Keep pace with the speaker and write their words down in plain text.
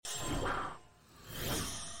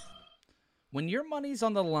When your money's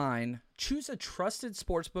on the line, choose a trusted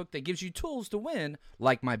sportsbook that gives you tools to win,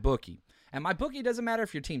 like MyBookie. And MyBookie doesn't matter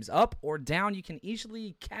if your team's up or down, you can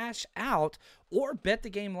easily cash out or bet the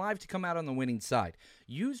game live to come out on the winning side.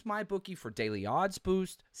 Use MyBookie for daily odds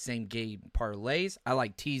boost, same game parlays, I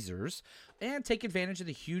like teasers, and take advantage of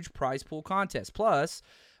the huge prize pool contest. Plus,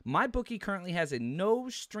 MyBookie currently has a no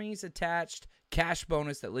strings attached cash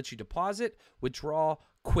bonus that lets you deposit, withdraw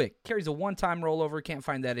quick. Carries a one-time rollover. Can't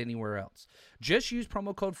find that anywhere else. Just use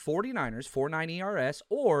promo code 49ers, 49ERS,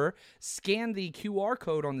 or scan the QR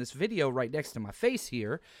code on this video right next to my face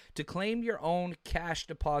here to claim your own cash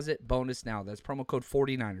deposit bonus now. That's promo code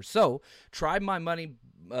 49ers. So try my money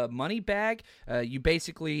bag. You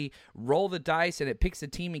basically roll the dice and it picks a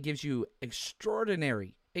team and gives you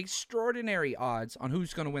extraordinary odds on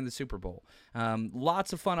who's going to win the Super Bowl.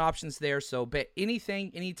 Lots of fun options there. So bet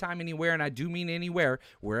anything, anytime, anywhere, and I do mean anywhere.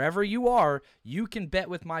 Wherever you are, you can bet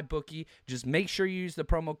with MyBookie. Just make sure you use the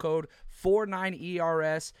promo code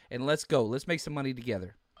 49ERS, and let's go. Let's make some money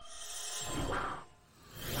together.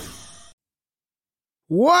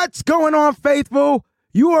 What's going on, faithful?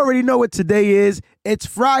 You already know what today is. It's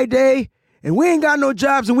Friday, and we ain't got no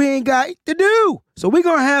jobs, and we ain't got to do. So we're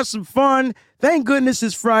going to have some fun. Thank goodness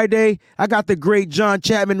it's Friday. I got the great John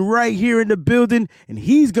Chapman right here in the building, and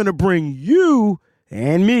he's going to bring you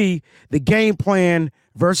and me the game plan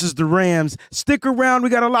versus the Rams. Stick around. We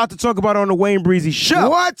got a lot to talk about on the Wayne Breezy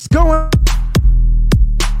Show. What's going on?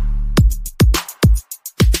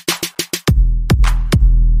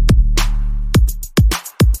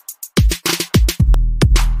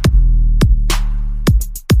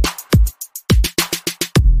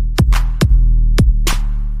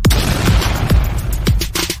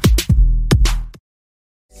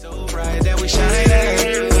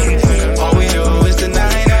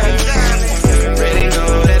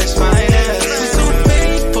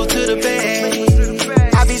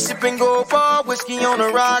 On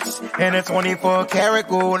the rocks, and a 24-karat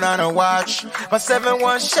gold on a watch. My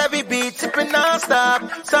 7-1 Chevy B tipping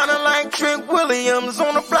non-stop, sounding like Trent Williams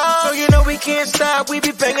on the block. So you know we can't stop, we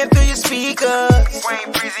be banging through your speakers.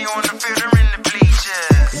 Wayne Breezy on the field or in the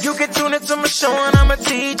bleachers. You can tune into my show and I'm a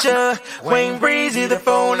teacher. Wayne Breezy, the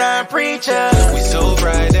 4-9 preacher. We so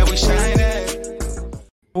bright that we shine.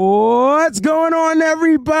 What's going on,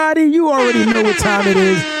 everybody? You already know what time it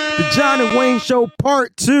is. The John and Wayne Show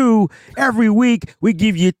Part 2. Every week, we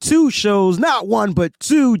give you 2 shows, not 1, but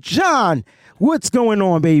 2. John, what's going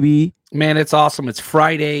on, baby? Man, it's awesome. It's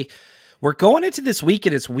Friday. We're going into this week,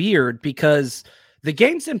 and it's weird because the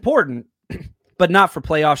game's important, but not for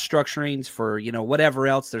playoff structurings, for, whatever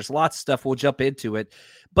else. There's lots of stuff. We'll jump into it.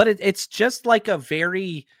 But it's just like a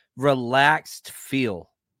very relaxed feel,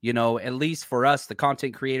 at least for us, the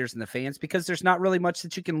content creators and the fans, because there's not really much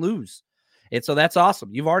that you can lose. And so that's awesome.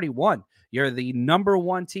 You've already won. You're the number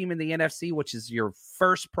 1 team in the NFC, which is your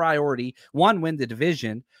first priority. 1, win the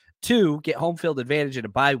division. 2, get home field advantage in a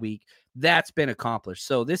bye week. That's been accomplished.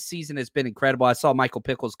 So this season has been incredible. I saw Michael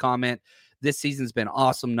Pickles comment. This season's been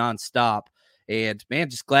awesome nonstop. And, man,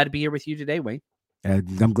 just glad to be here with you today, Wayne.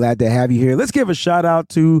 And I'm glad to have you here. Let's give a shout out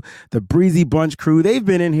to the Breezy Bunch crew. They've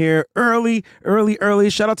been in here early.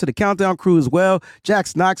 Shout out to the Countdown crew as well.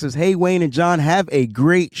 Jax Knox says, hey, Wayne and John, have a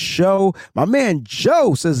great show. My man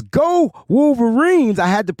Joe says, go Wolverines. I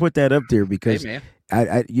had to put that up there because hey, man.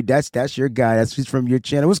 That's your guy. He's from your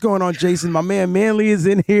channel. What's going on, Jason? My man Manly is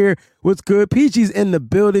in here. What's good? Peachy's in the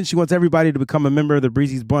building. She wants everybody to become a member of the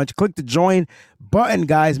Breezy's Bunch. Click the join button,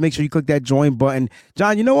 guys. Make sure you click that join button.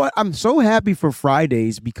 John, you know what? I'm so happy for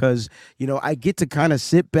Fridays because, I get to kind of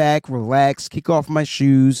sit back, relax, kick off my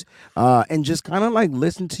shoes, and just kind of like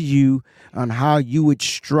listen to you on how you would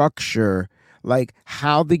structure like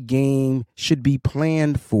how the game should be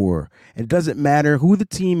planned for. It doesn't matter who the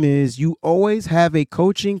team is. You always have a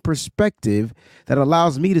coaching perspective that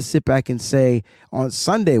allows me to sit back and say on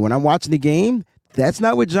Sunday when I'm watching the game, that's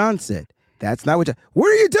not what John said. That's not what John, what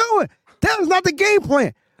are you doing? That was not the game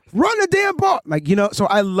plan. Run the damn ball. So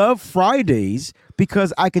I love Fridays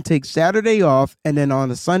because I can take Saturday off and then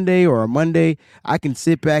on a Sunday or a Monday, I can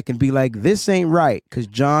sit back and be like, this ain't right because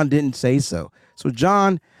John didn't say so. So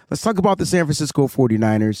John, let's talk about the San Francisco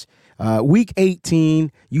 49ers. Week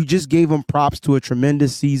 18, you just gave them props to a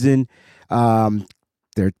tremendous season.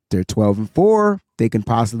 They're 12-4. They can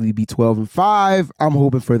possibly be 12-5. I'm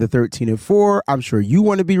hoping for the 13-4. I'm sure you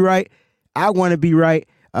want to be right. I want to be right.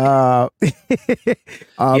 Yeah.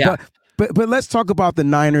 But let's talk about the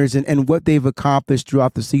Niners and what they've accomplished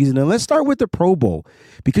throughout the season. And let's start with the Pro Bowl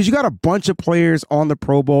because you got a bunch of players on the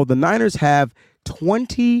Pro Bowl. The Niners have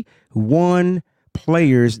 21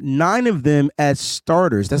 players, 9 of them as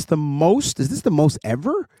starters. That's the most. Is this the most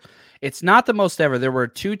ever? It's not the most ever. There were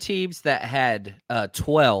 2 teams that had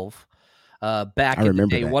 12 back in the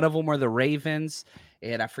day. That. One of them were the Ravens,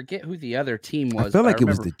 and I forget who the other team was. I feel like it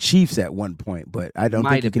was the Chiefs at one point, but I don't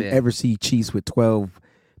think you can ever see Chiefs with 12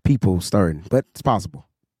 people starting, but it's possible.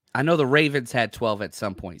 I know the Ravens had 12 at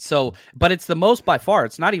some point. So, but it's the most by far.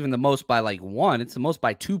 It's not even the most by like 1. It's the most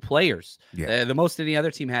by 2 players. Yeah. The most any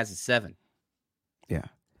other team has is 7. Yeah.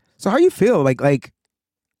 So how you feel? Like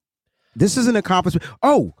this is an accomplishment.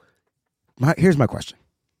 Oh, here's my question.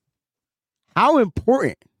 How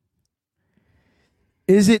important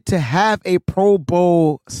is it to have a Pro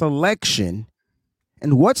Bowl selection?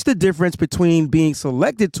 And what's the difference between being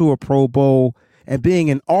selected to a Pro Bowl and being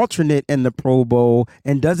an alternate in the Pro Bowl?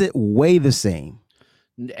 And does it weigh the same?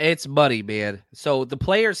 It's money, man. So the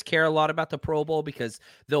players care a lot about the Pro Bowl because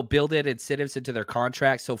they'll build in incentives into their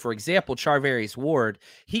contract. So, for example, Charvarius Ward,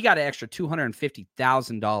 he got an extra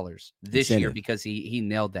 $250,000 this year because he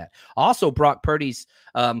nailed that. Also, Brock Purdy's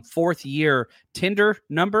 4th year tender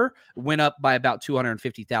number went up by about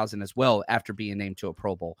 $250,000 as well after being named to a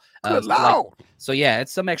Pro Bowl. So yeah,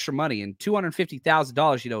 it's some extra money. And $250,000,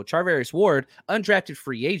 Charvarius Ward, undrafted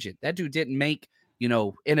free agent. That dude didn't make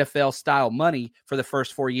NFL style money for the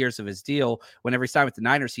first 4 years of his deal. Whenever he signed with the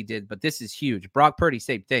Niners, he did, but this is huge. Brock Purdy,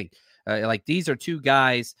 same thing. These are 2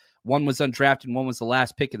 guys. One was undrafted, and one was the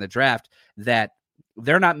last pick in the draft, that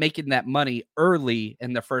they're not making that money early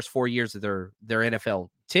in the first 4 years of their NFL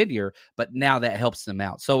tenure, but now that helps them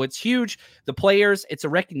out. So it's huge. The players, it's a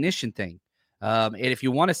recognition thing. And if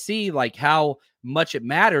you want to see like how much it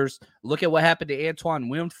matters, look at what happened to Antoine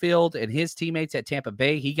Winfield and his teammates at Tampa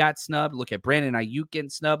Bay. He got snubbed. Look at Brandon Ayuk getting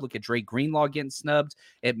snubbed. Look at Dre Greenlaw getting snubbed.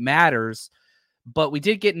 It matters. But we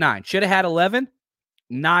did get 9. Should have had 11.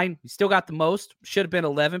 9. We still got the most. Should have been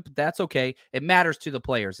 11, but that's okay. It matters to the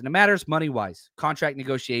players, and it matters money-wise. Contract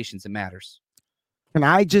negotiations, it matters. Can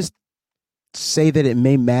I just say that it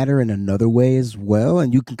may matter in another way as well,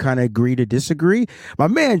 and you can kind of agree to disagree? My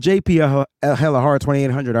man JP Hella Hard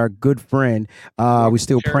 2800, our good friend, we're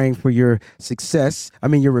still praying for your success.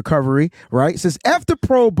 Your recovery, right? Says after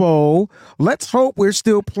Pro Bowl, let's hope we're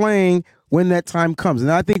still playing when that time comes.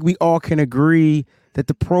 And I think we all can agree that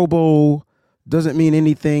the Pro Bowl doesn't mean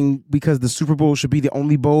anything because the Super Bowl should be the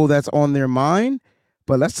only bowl that's on their mind.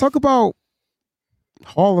 But let's talk about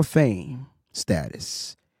Hall of Fame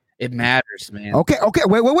status. It matters, man. Okay.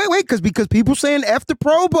 Wait. Because people saying F the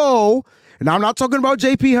Pro Bowl, and I'm not talking about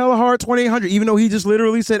JP Hella Hard 2800, even though he just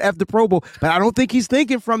literally said F the Pro Bowl. But I don't think he's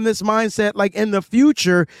thinking from this mindset like in the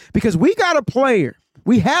future, because we had a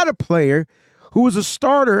player who was a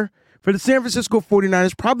starter for the San Francisco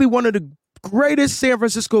 49ers, probably one of the greatest San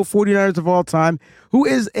Francisco 49ers of all time, who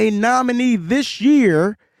is a nominee this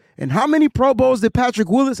year. And how many Pro Bowls did Patrick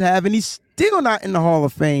Willis have? And he's still not in the Hall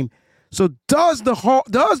of Fame. So does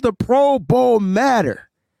the Pro Bowl matter?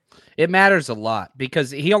 It matters a lot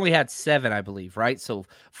because he only had 7, I believe, right? So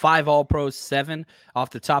 5 All-Pros, 7 off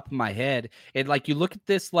the top of my head. And you look at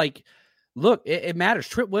this, it matters.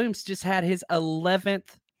 Trent Williams just had his 11th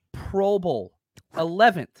Pro Bowl.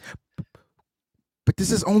 11th. But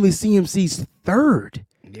this is only CMC's 3rd.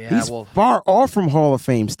 Yeah, he's far off from Hall of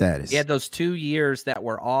Fame status. He had those 2 years that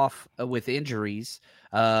were off with injuries.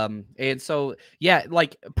 And so, yeah,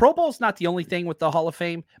 Pro Bowl's not the only thing with the Hall of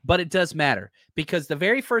Fame, but it does matter because the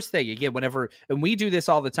very first thing, again, and we do this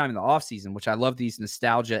all the time in the off season, which I love these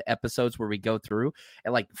nostalgia episodes where we go through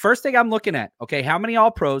and first thing I'm looking at, okay, how many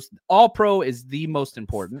All Pros? All Pro is the most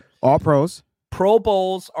important. All Pros. Pro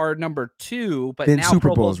Bowls are number 2, but then now Super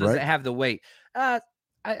Pro Bowls right? doesn't have the weight.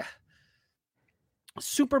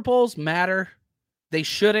 Super Bowls matter. They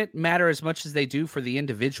shouldn't matter as much as they do for the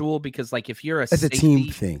individual because, if you're it's a team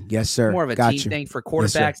thing. Yes, sir. More of a team thing for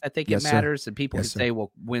quarterbacks. Yes, I think it matters. And people can say,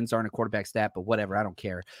 well, wins aren't a quarterback stat, but whatever. I don't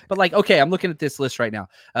care. But, okay, I'm looking at this list right now.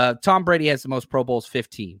 Tom Brady has the most Pro Bowls,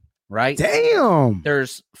 15, right? Damn.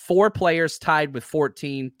 There's 4 players tied with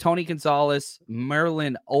 14. Tony Gonzalez,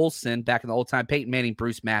 Merlin Olsen, back in the old time, Peyton Manning,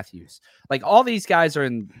 Bruce Matthews. All these guys are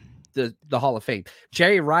in the Hall of Fame.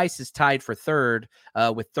 Jerry Rice is tied for 3rd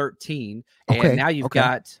with 13. And now you've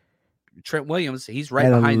got Trent Williams. He's right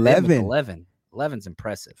behind 11. them with 11. 11's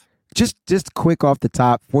impressive. Just quick off the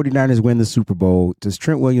top, 49ers win the Super Bowl. Does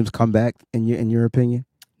Trent Williams come back in your opinion?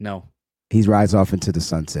 No. He's rides off into the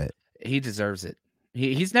sunset. He deserves it.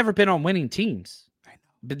 He's never been on winning teams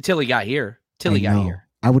until he got here.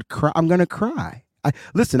 I would cry. I'm going to cry.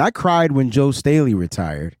 I cried when Joe Staley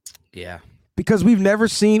retired. Yeah. Because we haven't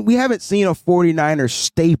seen a 49er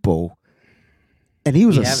staple, and he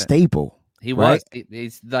was a staple. He was.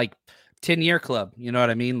 He's 10-year club. You know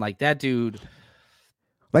what I mean? That dude.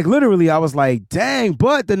 Literally, I was like, dang,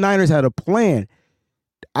 but the Niners had a plan.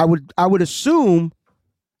 I would assume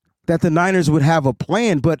that the Niners would have a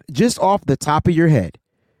plan, but just off the top of your head,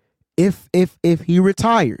 if he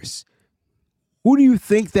retires, who do you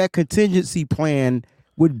think that contingency plan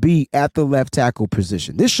would be at the left tackle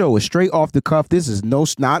position? This show is straight off the cuff. This is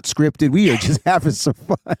not scripted. We are just having some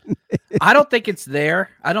fun. I don't think it's there.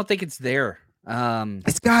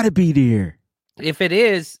 It's got to be there. If it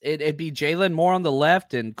is, it'd be Jalen Moore on the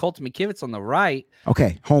left and Colton McKivitz on the right.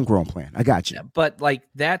 Okay, homegrown plan. I got you. But, like,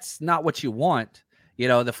 that's not what you want. You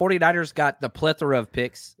know, the 49ers got the plethora of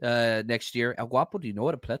picks next year. El Guapo, do you know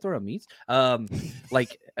what a plethora means? Sorry.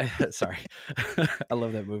 I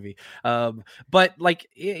love that movie. But, like,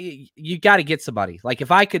 you got to get somebody. Like, if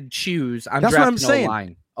I could choose, I'm drafting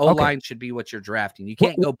O-line. O-line should be what you're drafting. You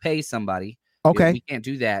can't go pay somebody. Okay. We can't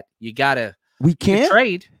do that. You got to. We can't?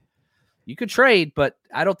 Trade. You could trade, but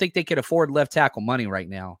I don't think they could afford left tackle money right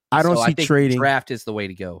now. I think trading. Draft is the way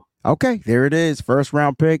to go. Okay, there it is. First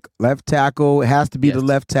round pick, left tackle. It has to be the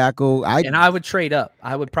left tackle. I would trade up.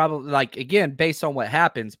 I would probably, like, again, based on what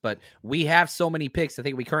happens, but we have so many picks. I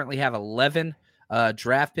think we currently have 11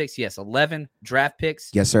 draft picks. Yes, 11 draft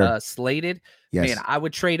picks. Yes, sir. Slated. Yes. Man, I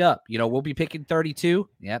would trade up. You know, we'll be picking 32.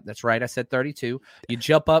 Yeah, that's right. I said 32. You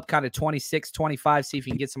jump up kind of 26, 25, see if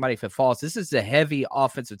you can get somebody if it falls. This is a heavy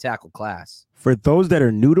offensive tackle class. For those that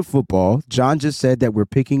are new to football, John just said that we're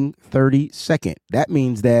picking 32nd. That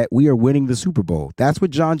means that we are winning the Super Bowl. That's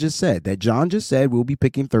what John just said. That John just said we'll be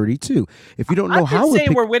picking 32. If you don't know how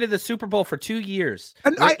we're winning the Super Bowl for 2 years.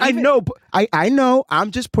 I know, but I know.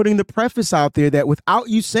 I'm just putting the preface out there that without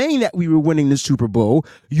you saying that we were winning the Super Bowl,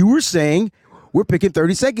 you were saying we're picking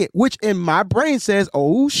 32nd, which in my brain says,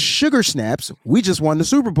 oh, sugar snaps, we just won the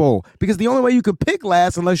Super Bowl. Because the only way you could pick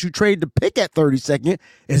last unless you trade the pick at 32nd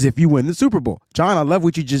is if you win the Super Bowl. John, I love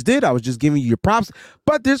what you just did. I was just giving you your props.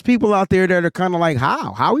 But there's people out there that are kind of like,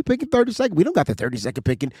 how? How are we picking 32nd? We don't got the 32nd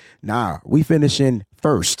picking. Nah, we finishing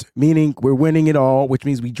first, meaning we're winning it all, which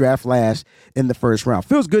means we draft last in the first round.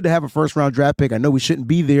 Feels good to have a first round draft pick. I know we shouldn't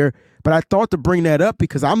be there, but I thought to bring that up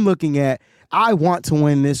because I'm looking at, I want to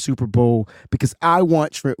win this Super Bowl because I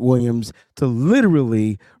want Trent Williams to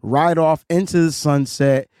literally ride off into the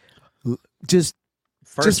sunset.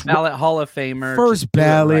 First ballot Hall of Famer. First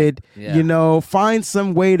ballot, right. Yeah. You know, find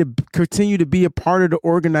some way to continue to be a part of the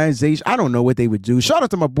organization. I don't know what they would do. Shout out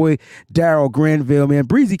to my boy Daryl Granville, man.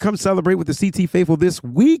 Breezy, come celebrate with the CT Faithful this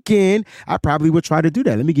weekend. I probably would try to do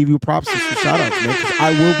that. Let me give you props and some shout outs, man, because I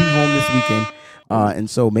will be home this weekend. And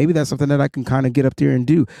so maybe that's something that I can kind of get up there and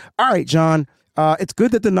do. All right, John. It's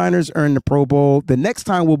good that the Niners earned the Pro Bowl. The next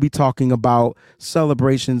time we'll be talking about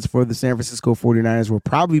celebrations for the San Francisco 49ers will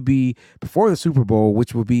probably be before the Super Bowl,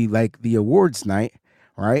 which will be like the awards night,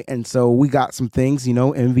 right? And so we got some things, you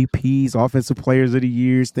know, MVPs, offensive players of the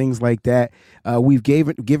years, things like that. We've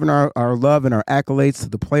given our love and our accolades to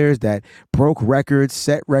the players that broke records,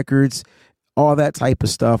 set records, all that type of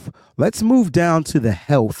stuff. Let's move down to the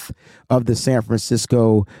health of the San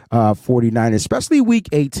Francisco 49ers, especially week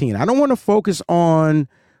 18. I don't want to focus on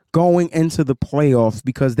going into the playoffs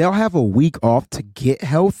because they'll have a week off to get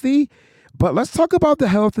healthy. But let's talk about the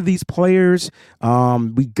health of these players.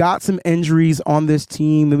 We got some injuries on this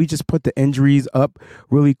team. Let me just put the injuries up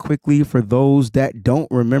really quickly for those that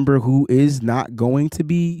don't remember who is not going to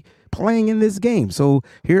be playing in this game. So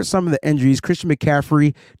here's some of the injuries. Christian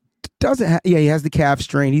McCaffrey he has the calf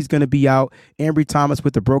strain. He's going to be out. Ambry Thomas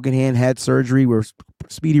with the broken hand had surgery. We're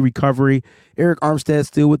speedy recovery. Eric Armstead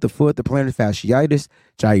still with the foot, the plantar fasciitis.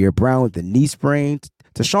 Jair Brown with the knee sprain.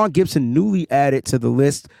 Tashawn Gibson newly added to the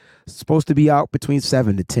list, supposed to be out between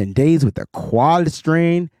 7 to 10 days with a quad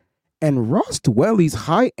strain. And Ross Dwelly's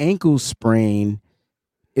high ankle sprain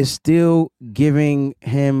is still giving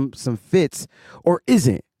him some fits, or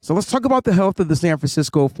isn't. So let's talk about the health of the San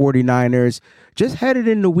Francisco 49ers just headed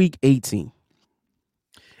into week 18.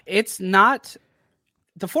 It's not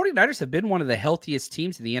 – the 49ers have been one of the healthiest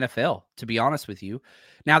teams in the NFL, to be honest with you.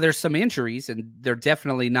 Now, there's some injuries, and they're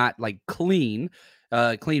definitely not like clean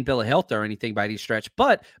bill of health or anything by any stretch,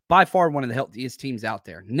 but by far one of the healthiest teams out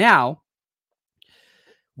there. Now,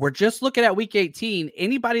 we're just looking at week 18.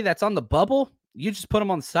 Anybody that's on the bubble, you just put them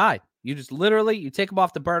on the side. You just literally, you take them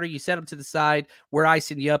off the burner, you set them to the side. We're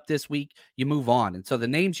icing you up this week. You move on. And so the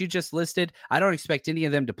names you just listed, I don't expect any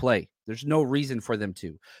of them to play. There's no reason for them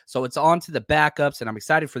to. So it's on to the backups, and I'm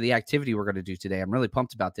excited for the activity we're going to do today. I'm really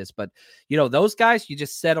pumped about this. But, you know, those guys, you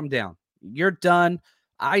just set them down. You're done.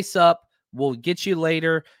 Ice up. We'll get you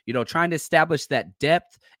later, you know, trying to establish that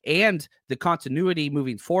depth and the continuity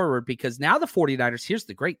moving forward, because now the 49ers, here's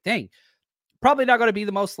the great thing. Probably not going to be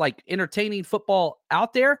the most like entertaining football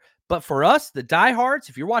out there, But for us, the diehards,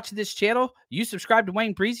 if you're watching this channel, you subscribe to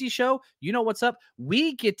Wayne Breezy Show, you know what's up.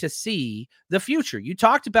 We get to see the future. You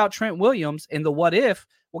talked about Trent Williams and the what if.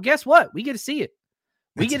 Well, guess what? We get to see it.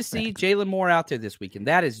 We get to see Jalen Moore out there this week, and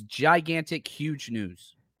that is gigantic, huge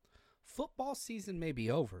news. Football season may be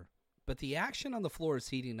over, but the action on the floor is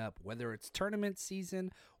heating up. Whether it's tournament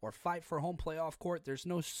season or fight for home playoff court, there's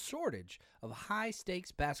no shortage of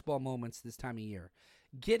high-stakes basketball moments this time of year.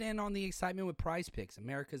 Get in on the excitement with Prize Picks,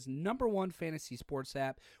 America's #1 fantasy sports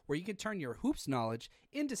app, where you can turn your hoops knowledge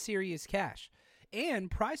into serious cash.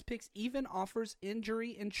 And Prize Picks even offers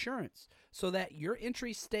injury insurance so that your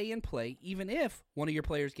entries stay in play even if one of your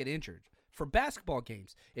players get injured. For basketball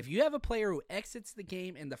games, if you have a player who exits the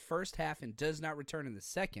game in the first half and does not return in the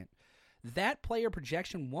second, that player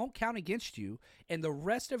projection won't count against you, and the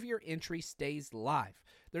rest of your entry stays live.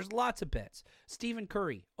 There's lots of bets. Stephen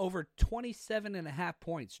Curry, over 27.5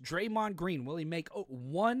 points. Draymond Green, will he make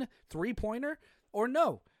one three-pointer or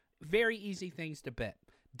no? Very easy things to bet.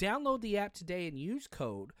 Download the app today and use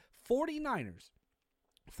code 49ers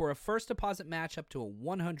for a first deposit match up to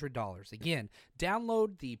 $100. Again,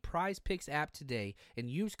 download the Prize Picks app today and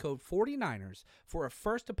use code 49ers for a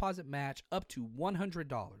first deposit match up to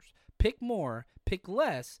 $100. Pick more, pick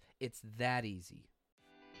less, it's that easy.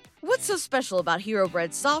 What's so special about Hero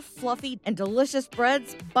Bread's soft, fluffy, and delicious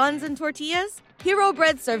breads, buns, and tortillas? Hero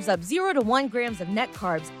Bread serves up 0 to 1 grams of net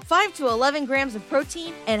carbs, 5 to 11 grams of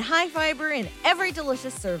protein, and high fiber in every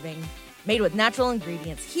delicious serving. Made with natural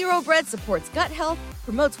ingredients, Hero Bread supports gut health,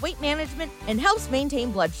 promotes weight management, and helps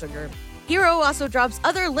maintain blood sugar. Hero also drops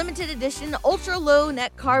other limited edition ultra-low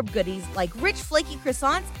net carb goodies like rich flaky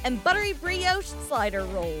croissants and buttery brioche slider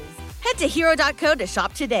rolls. Head to hero.co to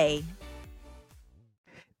shop today.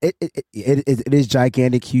 It is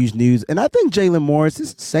gigantic, huge news. And I think Jalen Moore,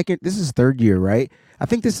 this is third year, right? I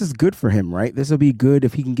think this is good for him, right? This will be good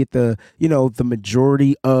if he can get the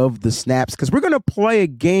majority of the snaps, because we're going to play a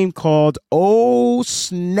game called Oh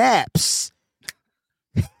Snaps.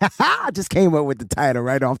 I just came up with the title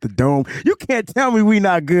right off the dome. You can't tell me we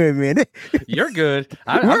not good, man. You're good.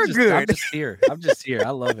 We're good. I'm just here. I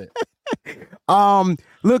love it.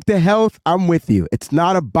 Look, the health, I'm with you. It's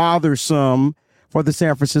not a bothersome for the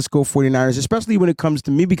San Francisco 49ers, especially when it comes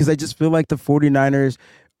to me, because I just feel like the 49ers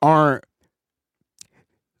aren't.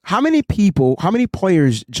 How many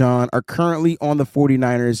players, John, are currently on the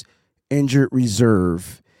 49ers injured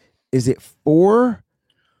reserve? Is it 4?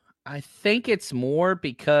 I think it's more,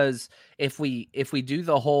 because if we do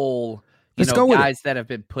the whole, guys that have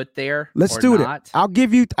been put there, let's do it. I'll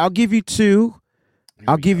give you 2.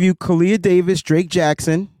 I'll give you Kalia Davis, Drake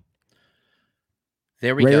Jackson.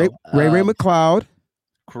 There we go. Ray McLeod.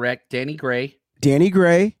 Correct. Danny Gray.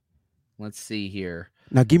 Let's see here.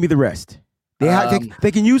 Now give me the rest.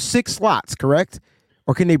 They can use 6 slots, correct?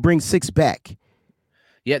 Or can they bring 6 back?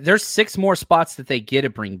 Yeah, there's 6 more spots that they get to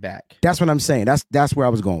bring back. That's what I'm saying. That's where I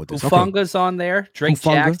was going with this. Ufunga's on there. Drake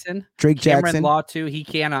Jackson. Cameron Latu, he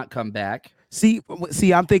cannot come back. See,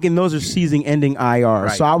 I'm thinking those are season-ending IR.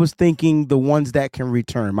 Right. So I was thinking the ones that can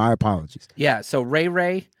return. My apologies. Yeah, so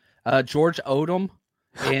Ray, George Odom,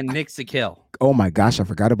 and Nick Zakill. Oh my gosh, I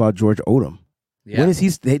forgot about George Odom. Yeah. When is he?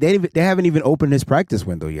 They haven't even opened his practice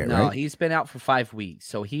window yet, right? No, he's been out for 5 weeks.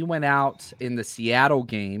 So he went out in the Seattle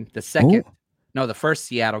game. The first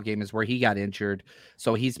Seattle game is where he got injured.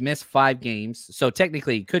 So he's missed 5 games. So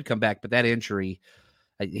technically he could come back, but that injury.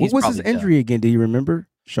 What was his injury again? Do you remember?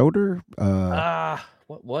 Shoulder?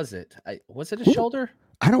 What was it? Was it a shoulder?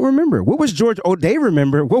 I don't remember. What was George? They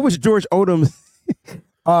remember. What was George Odom's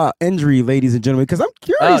injury, ladies and gentlemen? Because I'm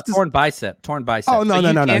curious. Torn bicep. Oh no!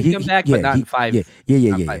 He can come back, but not in 5.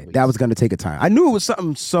 Yeah. That was going to take a time. I knew it was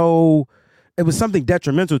something. So it was something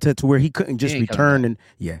detrimental to where he couldn't just return. And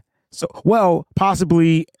yeah. So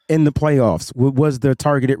possibly in the playoffs was the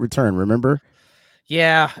targeted return. Remember?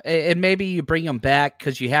 Yeah, and maybe you bring them back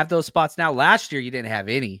because you have those spots now. Last year, you didn't have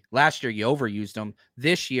any. Last year, you overused them.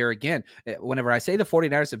 This year, again, whenever I say the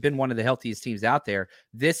 49ers have been one of the healthiest teams out there,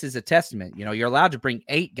 this is a testament. You're allowed to bring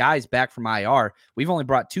 8 guys back from IR. We've only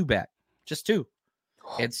brought 2 back, just 2.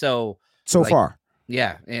 And so far.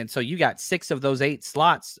 Yeah, and so you got 6 of those 8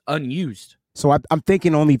 slots unused. So I'm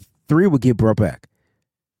thinking only 3 would get brought back.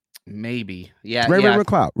 Maybe. Yeah. Ray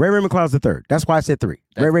McLeod. Ray McLeod's the 3rd. That's why I said 3.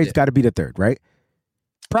 Ray's got to be the 3rd, right?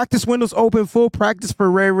 Practice window's open, full practice for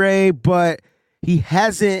Ray, but he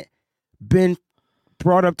hasn't been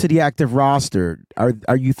brought up to the active roster.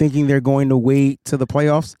 Are you thinking they're going to wait to the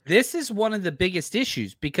playoffs? This is one of the biggest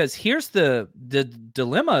issues, because here's the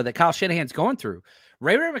dilemma that Kyle Shanahan's going through.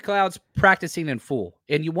 Ray McLeod's practicing in full,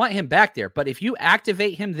 and you want him back there. But if you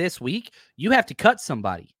activate him this week, you have to cut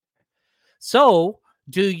somebody. So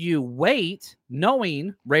Do you wait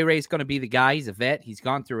knowing Ray Ray's going to be the guy? He's a vet. He's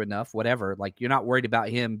gone through enough, whatever. Like, you're not worried about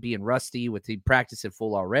him being rusty with the practice in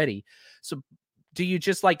full already. So do you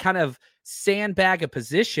just like kind of sandbag a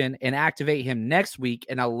position and activate him next week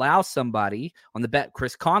and allow somebody on the bet,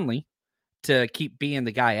 Chris Conley, to keep being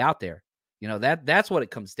the guy out there? You know, that's what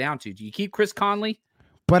it comes down to. Do you keep Chris Conley?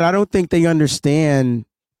 But I don't think they understand.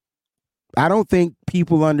 I don't think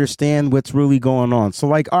people understand what's really going on. So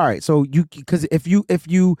like, all right, so because if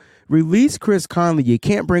you release Chris Conley, you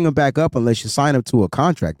can't bring him back up unless you sign him to a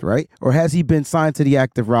contract, right? Or has he been signed to the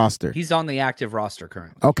active roster? He's on the active roster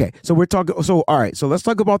currently. Okay, so we're talking. So all right, so let's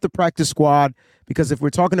talk about the practice squad, because if we're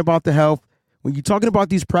talking about the health, when you're talking about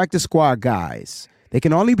these practice squad guys, they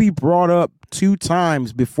can only be brought up 2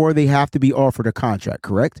 times before they have to be offered a contract,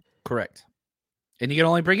 correct? Correct. And you can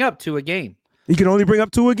only bring up 2 a game. You can only bring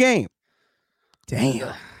up 2 a game.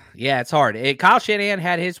 Damn. Yeah, it's hard. Kyle Shanahan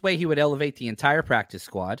had his way. He would elevate the entire practice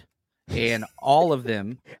squad, and all of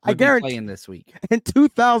them would be playing this week. In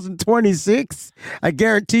 2026, I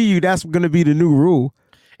guarantee you that's going to be the new rule.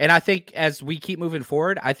 And I think as we keep moving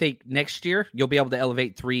forward, I think next year you'll be able to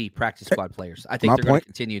elevate 3 practice squad players. I think they're going to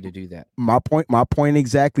continue to do that. My point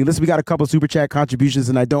exactly. Listen, we got a couple Super Chat contributions,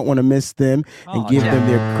 and I don't want to miss them and give them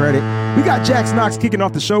their credit. We got Jax Knox kicking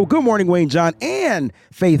off the show. Good morning, Wayne, John, and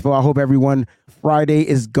Faithful. I hope everyone Friday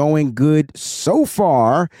is going good so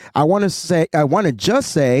far. I want to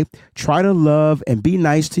just say, try to love and be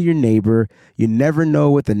nice to your neighbor. You never know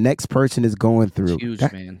what the next person is going through. Huge,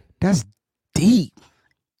 man. That's deep.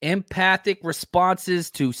 Empathic responses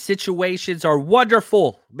to situations are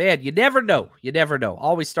wonderful. Man, you never know. You never know.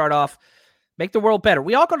 Always start off, make the world better.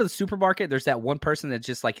 We all go to the supermarket. There's that one person that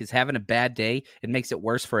just like is having a bad day and makes it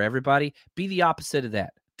worse for everybody. Be the opposite of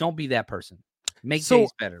that. Don't be that person. Make days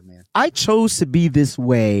better, man. I chose to be this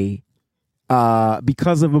way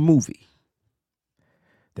because of a movie.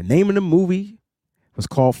 The name of the movie was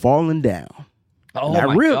called Falling Down. Oh,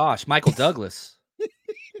 my gosh. Michael Douglas.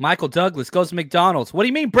 Michael Douglas goes to McDonald's. What do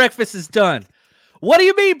you mean breakfast is done? What do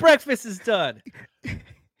you mean breakfast is done?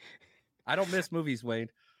 I don't miss movies, Wayne.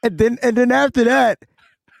 And then after that,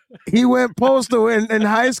 he went postal in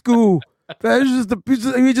high school.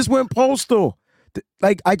 He just went postal.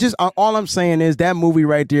 Like, all I'm saying is that movie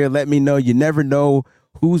right there let me know you never know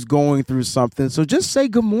who's going through something. So just say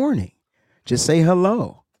good morning. Just say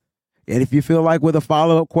hello. And if you feel like with a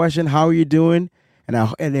follow-up question, how are you doing?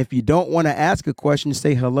 And if you don't want to ask a question,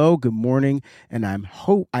 say hello, good morning, and I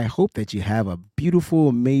hope that you have a beautiful,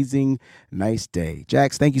 amazing, nice day.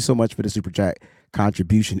 Jax, thank you so much for the Super Chat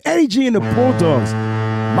contribution. Eddie G and the Bulldogs,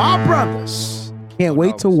 my brothers, can't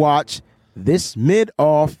wait to watch this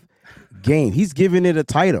mid-off game. He's giving it a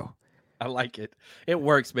title. I like it. It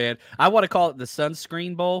works, man. I want to call it the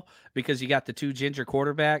Sunscreen Bowl because you got the 2 ginger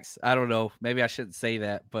quarterbacks. I don't know. Maybe I shouldn't say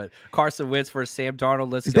that, but Carson Wentz versus Sam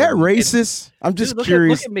Darnold. Is that racist? I'm just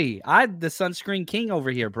curious. Look at me. I'm the sunscreen king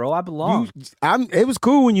over here, bro. I belong. It was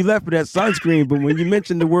cool when you left with that sunscreen, but when you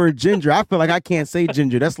mentioned the word ginger, I feel like I can't say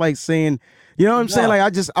ginger. That's like saying, you know what I'm saying?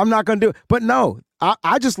 Like, I'm not going to do it. But no,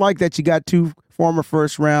 I just like that you got 2 former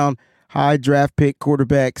first round high draft pick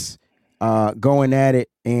quarterbacks going at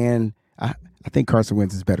it, and I think Carson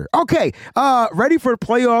Wentz is better. Okay, ready for the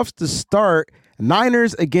playoffs to start.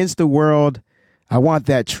 Niners against the world. I want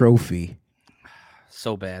that trophy.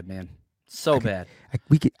 So bad, man. So bad.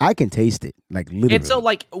 I can taste it, like literally. And so,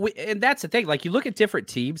 like, and that's the thing. Like, you look at different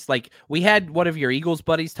teams. Like, we had one of your Eagles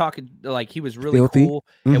buddies talking, like he was really cool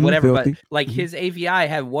and whatever. Filthy. But like his AVI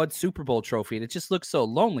had 1 Super Bowl trophy, and it just looks so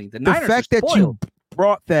lonely. The Niners fact that you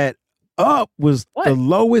brought that up was the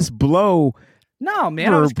lowest blow. No,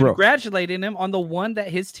 man, I was congratulating him on the one that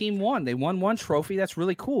his team won. They won 1 trophy. That's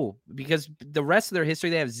really cool because the rest of their history,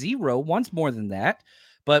 they have 0. One's more than that,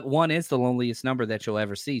 but 1 is the loneliest number that you'll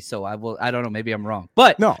ever see. So I don't know. Maybe I'm wrong,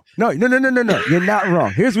 but no. You're not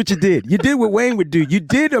wrong. Here's what you did. You did what Wayne would do. You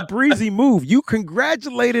did a breezy move. You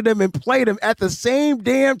congratulated him and played him at the same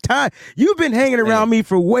damn time. You've been hanging around me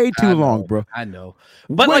for way too long, bro. I know.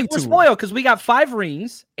 But like, we're spoiled because we got 5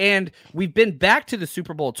 rings and we've been back to the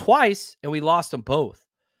Super Bowl twice and we lost them both.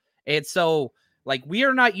 And so, like, we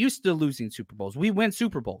are not used to losing Super Bowls. We win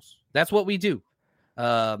Super Bowls. That's what we do.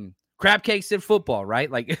 Crab cakes in football,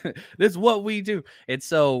 right? Like, this is what we do. And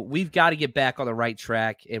so we've got to get back on the right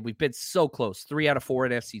track. And we've been so close. 3 out of 4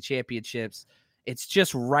 NFC championships. It's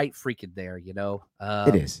just right freaking there, you know?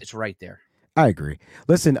 It is. It's right there. I agree.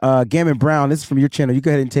 Listen, Gammon Brown, this is from your channel. You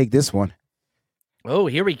go ahead and take this one. Oh,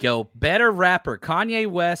 here we go. Better rapper, Kanye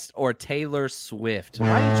West or Taylor Swift? Why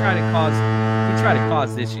are you trying to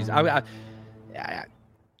cause issues?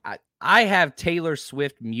 I have Taylor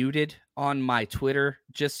Swift muted on my Twitter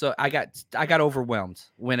just so I got overwhelmed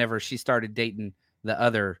whenever she started dating the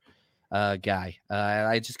other guy.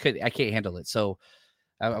 I can't handle it. So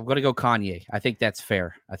I'm going to go Kanye. I think that's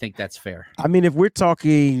fair. I mean, if we're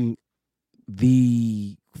talking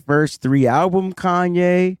the first 3 album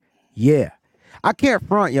Kanye, yeah. I can't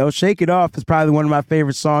front, yo. Shake It Off is probably one of my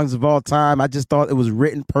favorite songs of all time. I just thought it was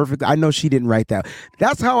written perfect. I know she didn't write that.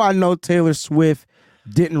 That's how I know Taylor Swift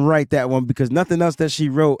didn't write that one, because nothing else that she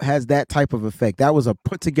wrote has that type of effect. That was a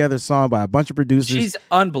put together song by a bunch of producers. She's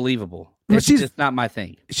unbelievable. It's just not my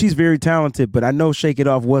thing. She's very talented, but I know Shake It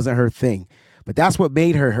Off wasn't her thing. But that's what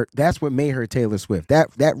made her that's what made her Taylor Swift.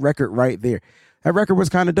 That record right there. That record was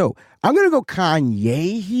kind of dope. I'm gonna go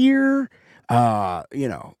Kanye here.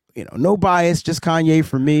 No bias, just Kanye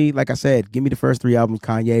for me. Like I said, give me the first 3 albums,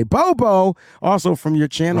 Kanye. Bobo, also from your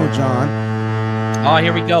channel, John. Oh,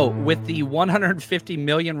 here we go. With the 150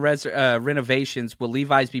 million renovations, will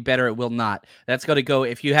Levi's be better? It will not. That's going to go,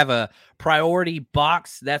 if you have a priority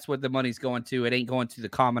box, that's what the money's going to. It ain't going to the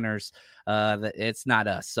commoners. It's not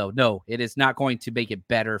us. So, no, it is not going to make it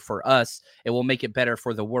better for us. It will make it better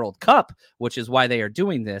for the World Cup, which is why they are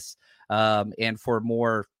doing this, and for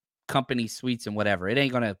more company suites and whatever.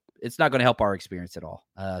 It's not going to help our experience at all,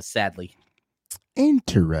 sadly.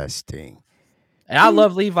 Interesting. And I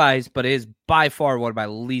love Levi's, but it is by far one of my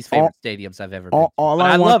least favorite stadiums I've ever been. All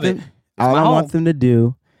I want them to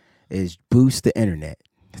do is boost the internet.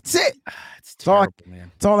 That's it. It's terrible,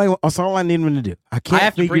 man. That's all I need them to do. I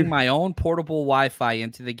have to bring my own portable Wi-Fi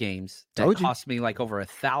into the games. That costs me like over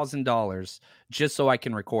 $1,000 just so I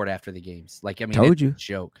can record after the games. Like, I mean, it's a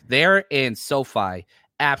joke. There in SoFi,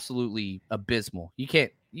 absolutely abysmal. You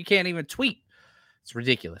can't even tweet. It's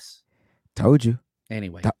ridiculous. Told you.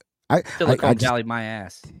 Anyway. Silicon Valley, my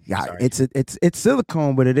ass. Yeah, it's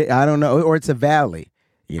silicone, but I don't know, or it's a valley,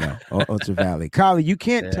 or it's a valley. Kylie, you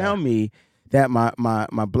can't tell me that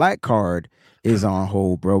my black card is on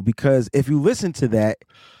hold, bro, because if you listen to that,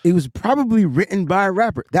 it was probably written by a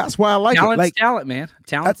rapper. That's why I like it. Like talent, man.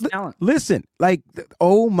 Talent's talent. Listen, like,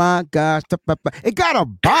 oh my gosh, it got a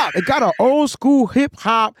bop. It got an old school hip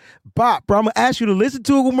hop bop, bro. I'm gonna ask you to listen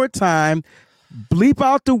to it one more time. Bleep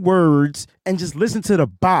out the words and just listen to the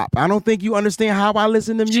bop. I don't think you understand how I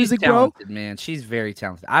listen to music, She's talented, bro. Man, she's very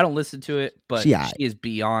talented. I don't listen to it, but she is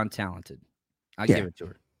beyond talented. I give it to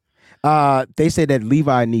her. They say that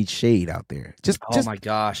Levi needs shade out there. Oh my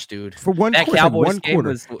gosh, dude! For one that quarter, Cowboys one game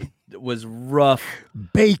quarter was rough.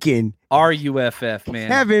 Bacon, RUFF, man.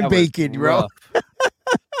 Having bacon, bro.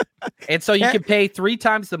 And so you can pay 3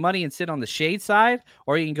 times the money and sit on the shade side,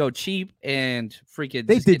 or you can go cheap and freaking.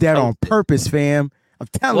 They did that on purpose, fam. I'm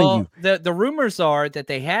telling you. The rumors are that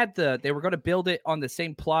they were going to build it on the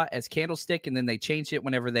same plot as Candlestick, and then they changed it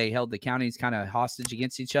whenever they held the counties kind of hostage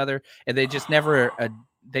against each other, and they just never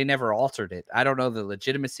altered it. I don't know the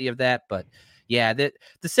legitimacy of that, but yeah, the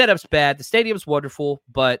setup's bad. The stadium's wonderful,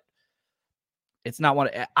 but it's not one.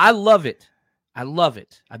 I love it.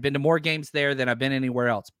 I've been to more games there than I've been anywhere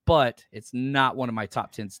else, but it's not one of my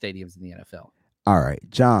top 10 stadiums in the NFL. All right,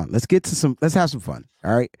 John, let's have some fun.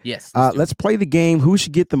 All right. Yes. Let's play the game. Who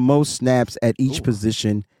should get the most snaps at each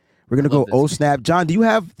position? We're going to go O-snap. John, do you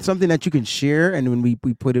have something that you can share? And when we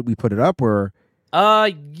put it up, or?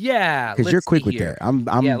 Yeah. Because you're quick with that. I'm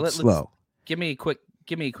slow. Give me a quick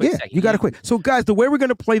second. You got to quit. So, guys, the way we're going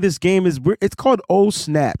to play this game is it's called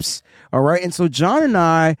O-Snaps, all right? And so John and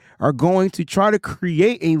I are going to try to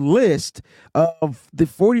create a list of the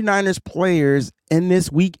 49ers players in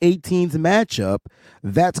this Week 18's matchup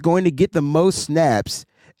that's going to get the most snaps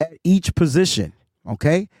at each position,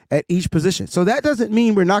 okay? At each position. So that doesn't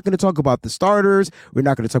mean we're not going to talk about the starters. We're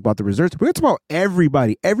not going to talk about the reserves. We're going to talk about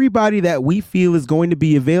everybody that we feel is going to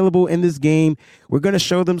be available in this game. We're going to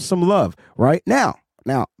show them some love right now.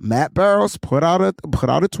 Now, Matt Barrows put out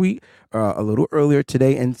a tweet a little earlier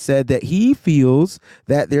today and said that he feels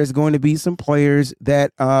that there's going to be some players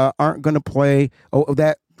that aren't going to play.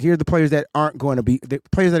 Here are the players that aren't going to be the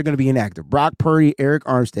players that are going to be inactive: Brock Purdy, Eric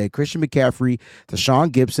Armstead, Christian McCaffrey,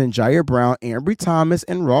 Deshaun Gibson, Jair Brown, Ambry Thomas,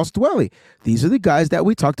 and Ross Dwelly. These are the guys that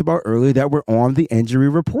we talked about earlier that were on the injury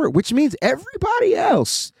report, which means everybody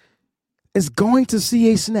else is going to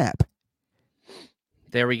see a snap.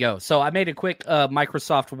 There we go. So I made a quick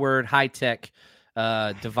Microsoft Word high-tech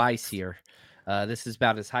device here. This is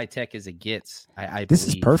about as high-tech as it gets, I This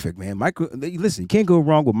believe. is perfect, man. Listen, you can't go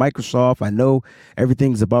wrong with Microsoft. I know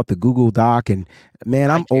everything's about the Google Doc, and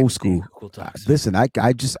man, I'm old school. Listen,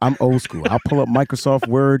 I'm old school. I'll pull up Microsoft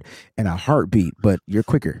Word in a heartbeat, but you're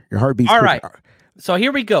quicker. Your heartbeat's all quicker. right. So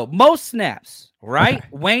here we go. Most snaps, right? Okay.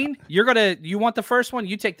 Wayne, you want the first one?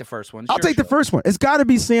 You take the first one. It's I'll your take the show. first one. It's got to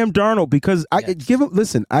be Sam Darnold because I Yes. give him.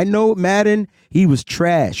 Listen, I know Madden, he was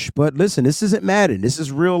trash, but listen, this isn't Madden. This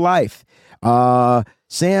is real life.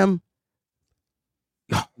 Sam,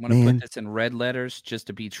 I'm going to put this in red letters just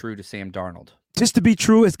to be true to Sam Darnold. just to be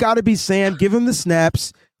true, it's got to be Sam. Give him the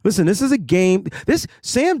snaps. Listen, this is a game. This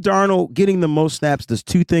Sam Darnold getting the most snaps does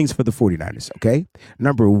two things for the 49ers, okay?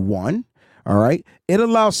 Number one, all right, it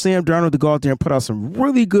allows Sam Darnold to go out there and put out some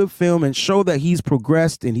really good film and show that he's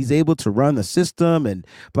progressed and he's able to run the system and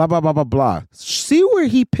blah, blah, blah, blah, blah. See where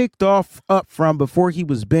he picked off up from before he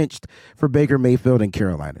was benched for Baker Mayfield in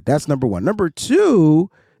Carolina. That's number one. Number two,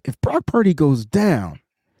 if Brock Purdy goes down,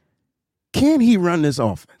 can he run this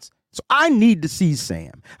offense? So I need to see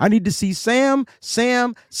Sam. I need to see Sam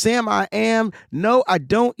I am. No, I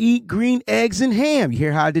don't eat green eggs and ham. You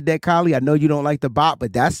hear how I did that, Kylie? I know you don't like the bot,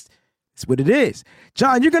 but that's what it is.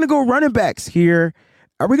 John, you're going to go running backs here.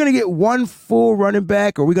 Are we going to get one full running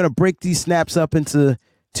back, or are we going to break these snaps up into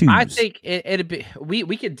twos? I think it'd be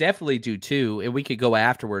we could definitely do two, and we could go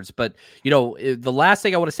afterwards. But the last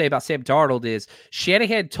thing I want to say about Sam Darnold is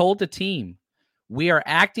Shanahan told the team, we are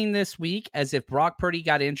acting this week as if Brock Purdy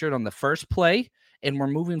got injured on the first play, and we're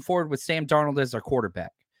moving forward with Sam Darnold as our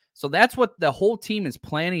quarterback. So that's what the whole team is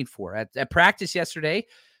planning for. At practice yesterday,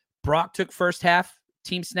 Brock took first half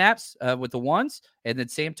team snaps with the ones, and then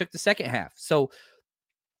Sam took the second half. So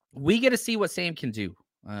we get to see what Sam can do.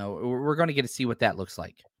 We're going to get to see what that looks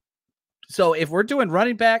like. So if we're doing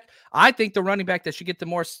running back, I think the running back that should get the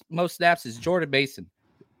most snaps is Jordan Mason.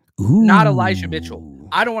 Ooh. Not Elijah Mitchell.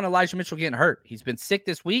 I don't want Elijah Mitchell getting hurt. He's been sick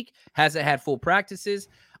this week, hasn't had full practices.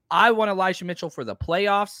 I want Elijah Mitchell for the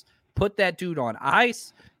playoffs. Put that dude on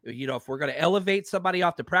ice. If we're going to elevate somebody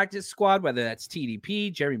off the practice squad, whether that's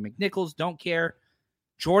TDP, Jerry McNichols, don't care.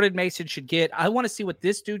 Jordan Mason should get. I want to see what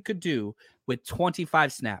this dude could do with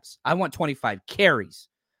 25 snaps. I want 25 carries.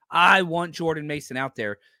 I want Jordan Mason out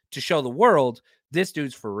there to show the world this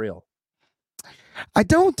dude's for real. I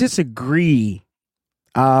don't disagree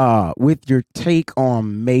with your take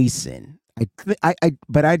on Mason.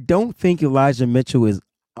 But I don't think Elijah Mitchell is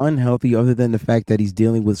unhealthy, other than the fact that he's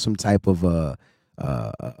dealing with some type of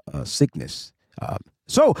sickness.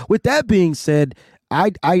 So with that being said,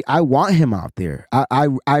 I want him out there.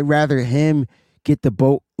 I rather him get the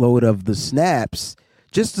boatload of the snaps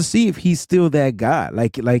just to see if he's still that guy.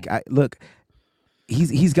 Look,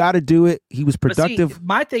 he's got to do it. He was productive. See,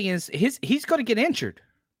 my thing is he's going to get injured.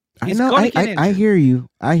 I know. I hear you.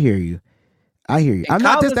 And I'm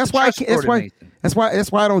not. That's why. That's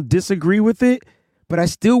why I don't disagree with it. But I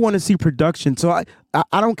still want to see production. So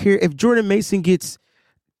I don't care if Jordan Mason gets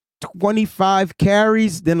 25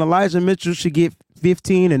 carries, then Elijah Mitchell should get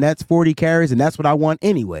 15, and that's 40 carries, and that's what I want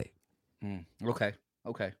anyway. Okay.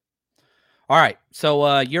 All right.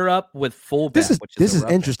 So you're up with fullback. This is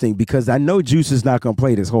interesting because I know Juice is not going to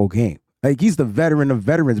play this whole game. Like, he's the veteran of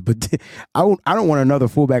veterans, but I don't want another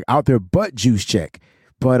fullback out there but Juice Check.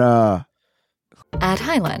 But at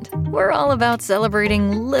Highland, we're all about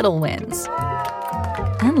celebrating little wins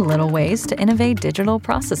and little ways to innovate digital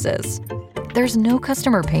processes. There's no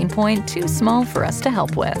customer pain point too small for us to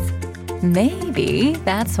help with. Maybe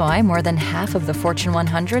that's why more than half of the Fortune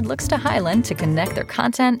 100 looks to Highland to connect their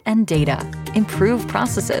content and data, improve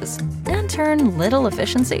processes, and turn little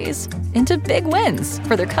efficiencies into big wins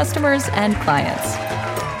for their customers and clients.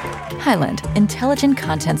 Highland, intelligent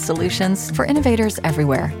content solutions for innovators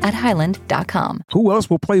everywhere at highland.com. Who else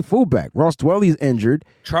will play fullback? Ross Dwelly's injured.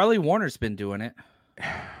 Charlie Warner's been doing it.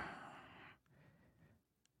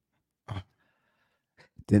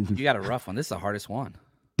 You got a rough one. This is the hardest one.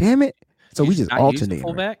 Damn it. So we just just alternate.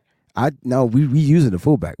 Fullback? We using the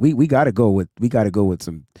fullback. We gotta go with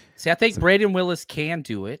some. See, I think Braden Willis can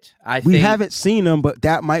do it. We haven't seen him, but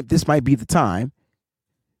this might be the time.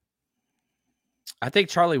 I think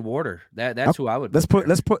Charlie Warner. That's who I would. Let's put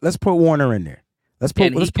Warner in there. Let's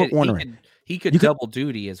put Warner in. He could double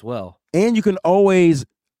duty as well. And you can always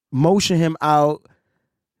motion him out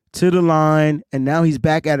to the line, and now he's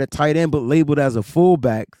back at a tight end, but labeled as a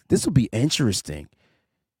fullback. This will be interesting.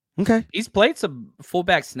 Okay. He's played some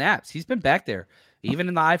fullback snaps. He's been back there. Even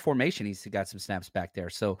in the I formation, he's got some snaps back there.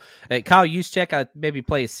 So, Kyle Juszczyk, maybe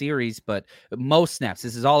play a series, but most snaps.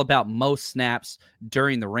 This is all about most snaps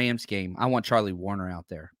during the Rams game. I want Charlie Warner out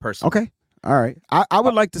there, personally. Okay. All right. I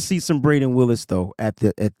would like to see some Braden Willis, though, at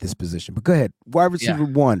this position. But go ahead. Wide receiver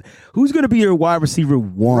 1. Who's going to be your wide receiver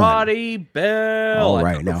 1? Roddy Bell. All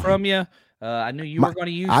right, now. From you. I knew you were going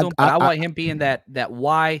to use him, but I want him being that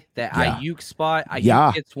Y, that Ayuk spot.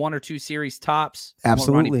 Ayuk gets 1 or 2 series tops.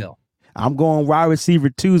 Absolutely. I'm going wide receiver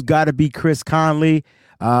 2's got to be Chris Conley.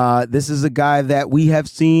 This is a guy that we have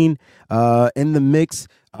seen in the mix.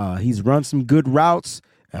 He's run some good routes.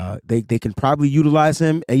 They can probably utilize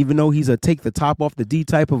him, even though he's a take the top off the D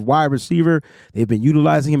type of wide receiver. They've been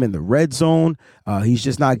utilizing him in the red zone. He's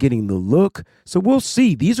just not getting the look. So we'll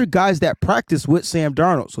see. These are guys that practice with Sam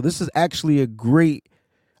Darnold. So this is actually a great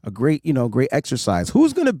exercise.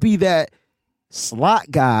 Who's going to be that slot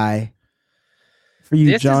guy for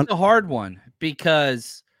you, This John? is the hard one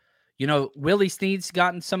because, Willie Snead's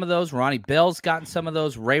gotten some of those. Ronnie Bell's gotten some of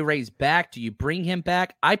those. Ray Ray's back. Do you bring him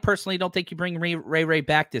back? I personally don't think you bring Ray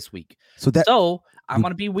back this week. So I'm going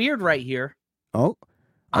to be weird right here. Oh,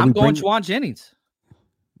 I'm going Juwan Jennings.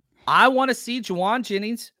 I want to see Juwan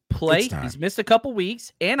Jennings play. He's missed a couple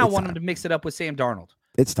weeks, and I want him to mix it up with Sam Darnold.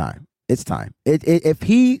 It's time. If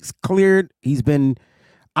he's cleared,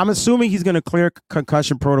 I'm assuming he's going to clear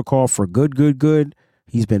concussion protocol for good.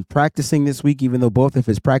 He's been practicing this week, even though both of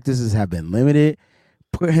his practices have been limited.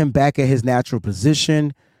 Put him back at his natural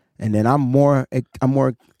position, and then I'm more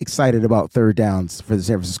excited about third downs for the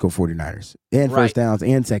San Francisco 49ers and first downs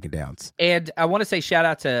and second downs. And I want to say shout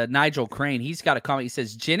out to Nigel Crane. He's got a comment. He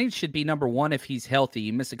says, Jennings should be number 1 if he's healthy.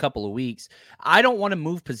 He missed a couple of weeks. I don't want to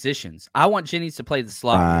move positions. I want Jennings to play the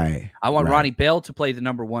slot. I want Ronnie Bell to play the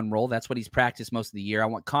number 1 role. That's what he's practiced most of the year. I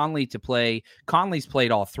want Conley to play. Conley's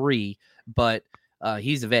played all 3, but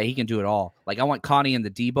he's a vet. He can do it all. Like, I want Connie in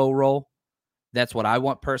the Debo role. That's what I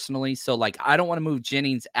want personally. So, like, I don't want to move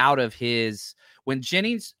Jennings out of his – when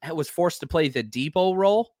Jennings was forced to play the Debo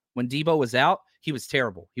role, when Debo was out, he was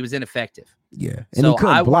terrible. He was ineffective. Yeah, and he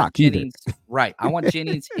couldn't block either. Right. I want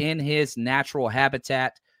Jennings in his natural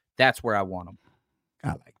habitat. That's where I want him.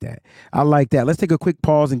 I like that. Let's take a quick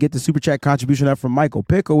pause and get the Super Chat contribution up from Michael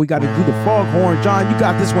Pickle. We got to do the foghorn. John, you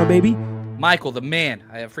got this one, baby. Michael, the man.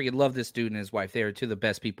 I freaking love this dude and his wife. They are two of the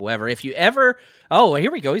best people ever. If you ever,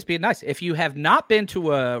 here we go. He's being nice. If you have not been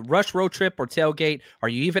to a Rush road trip or tailgate, are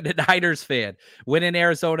you even a Niners fan? Win in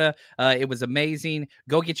Arizona. It was amazing.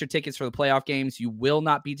 Go get your tickets for the playoff games. You will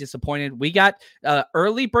not be disappointed. We got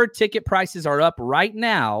early bird ticket prices are up right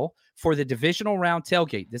now for the divisional round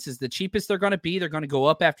tailgate. This is the cheapest they're going to be. They're going to go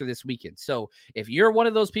up after this weekend. So if you're one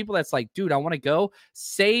of those people that's like, dude, I want to go,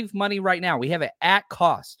 save money right now. We have it at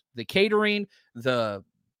cost. The catering, the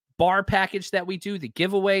bar package that we do, the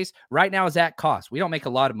giveaways, right now is at cost. We don't make a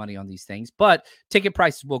lot of money on these things, but ticket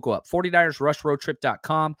prices will go up.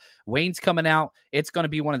 49ersrushroadtrip.com. Wayne's coming out. It's going to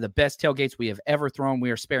be one of the best tailgates we have ever thrown. We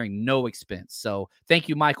are sparing no expense. So thank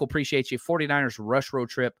you, Michael. Appreciate you.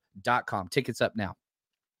 49ersrushroadtrip.com. Tickets up now.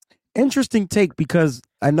 Interesting take, because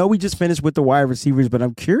I know we just finished with the wide receivers, but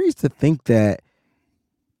I'm curious to think that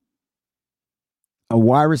a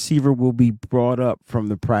wide receiver will be brought up from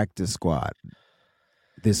the practice squad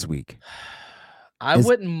this week. I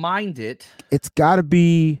wouldn't mind it. It's got to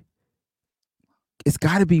be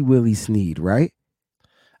Willie Snead, right?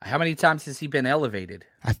 How many times has he been elevated?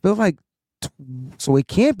 I feel like so it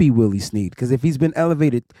can't be Willie Snead, because if he's been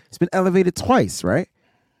elevated twice, right?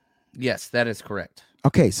 Yes, that is correct.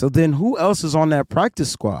 Okay, so then who else is on that practice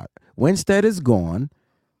squad? Winstead is gone.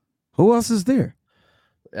 Who else is there?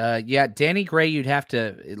 Danny Gray, you'd have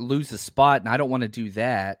to lose a spot, and I don't want to do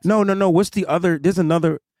that. No. What's the other? There's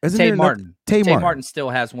another. Isn't Tay there Martin. Tay Martin still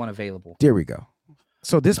has one available. There we go.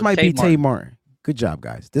 So this might be Tay Martin. Good job,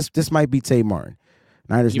 guys. This might be Tay Martin.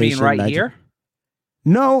 Niners you Nation. You mean right here?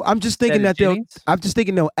 No, I'm just thinking that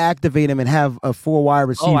they'll activate him and have a 4 wide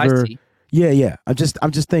receiver. Oh, I see. Yeah. I'm just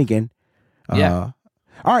thinking. Yeah.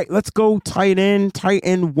 All right, let's go tight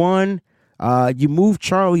end 1. You move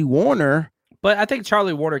Charlie Warner. But I think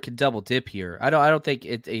Charlie Warner can double dip here. I don't think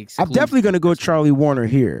it excludes. I'm definitely going to go Charlie Warner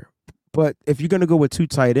here. But if you're going to go with 2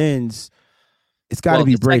 tight ends, it's got to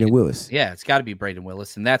be Braden Willis. Yeah, it's got to be Braden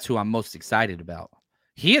Willis, and that's who I'm most excited about.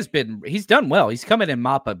 He's done well. He's coming in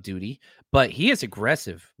mop-up duty, but he is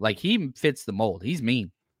aggressive. Like, he fits the mold. He's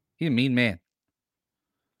mean. He's a mean man.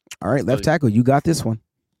 All right, left tackle. You got this one.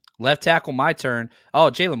 Left tackle, my turn.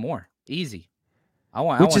 Oh, Jalen Moore. Easy. I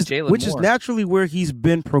want Jalen Moore. Which is naturally where he's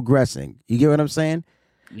been progressing. You get what I'm saying?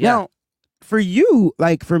 Yeah. Now, for you,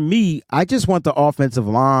 like for me, I just want the offensive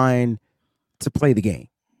line to play the game.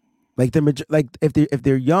 Like if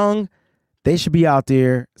they're young, they should be out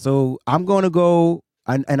there. So I'm going to go,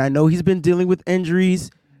 and I know he's been dealing with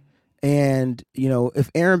injuries. And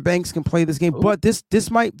if Aaron Banks can play this game, but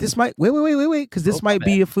this might wait, because this might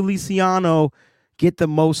be a Feliciano get the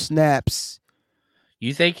most snaps.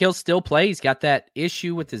 You think he'll still play? He's got that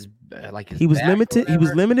issue with his he was limited. He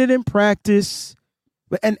was limited in practice,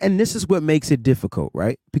 and this is what makes it difficult,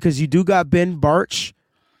 right? Because you do got Ben Bartch.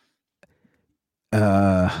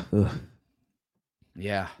 Yeah.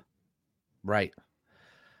 Right.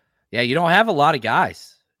 Yeah, you don't have a lot of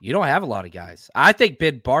guys. I think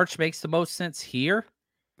Ben Barch makes the most sense here.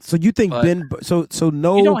 So you think But Ben? So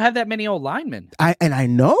no. You don't have that many old linemen. I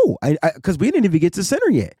know. I because we didn't even get to center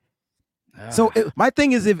yet. So my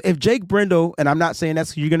thing is, if Jake Brendel, and I'm not saying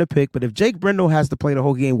that's who you're going to pick, but if Jake Brendel has to play the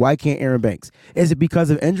whole game, why can't Aaron Banks? Is it because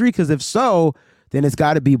of injury? Because if so, then it's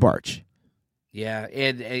got to be Barch. Yeah,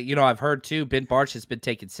 and I've heard too, Ben Barch has been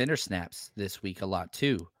taking center snaps this week a lot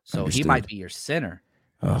too, so he might be your center.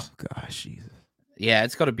 Oh gosh, Jesus. Yeah,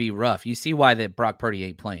 it's going to be rough. You see why that Brock Purdy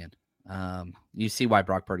ain't playing. You see why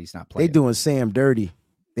Brock Purdy's not playing. They doing Sam dirty.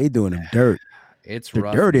 They doing him dirt. It's the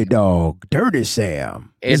rough. Dirty dog. Dirty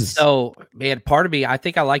Sam. So, man, part of me, I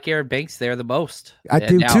think I like Aaron Banks there the most. I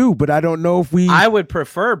do too, but I don't know if I would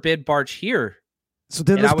prefer Ben Barch here. So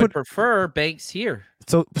then I would prefer Banks here.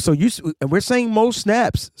 So we're saying most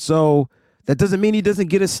snaps. So that doesn't mean he doesn't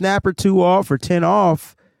get a snap or 2 off or 10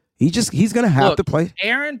 off. He's going to have to play.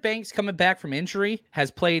 Aaron Banks coming back from injury has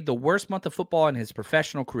played the worst month of football in his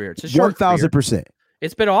professional career. It's a short 1,000%.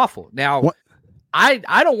 It's been awful. Now, I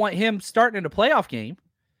don't want him starting in a playoff game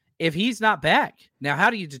if he's not back. Now,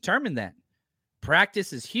 how do you determine that?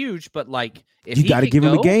 Practice is huge, but if you got to give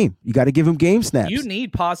him a game. You got to give him game snaps. You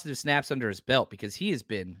need positive snaps under his belt because he's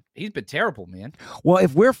been terrible, man. Well,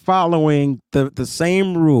 if we're following the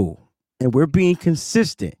same rule and we're being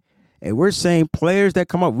consistent and we're saying players that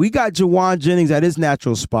come up, we got Jawan Jennings at his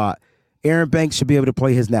natural spot. Aaron Banks should be able to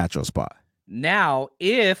play his natural spot. Now,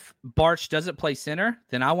 if Barch doesn't play center,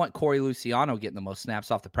 then I want Corey Luciano getting the most snaps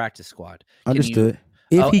off the practice squad. Understood.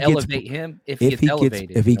 If he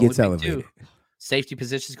gets elevated. Safety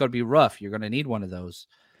position is going to be rough. You're going to need one of those.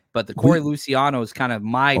 But the Corey Luciano is kind of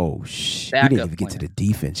my backup. We didn't even get to the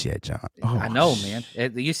defense yet, John. I know, man.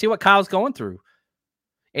 You see what Kyle's going through.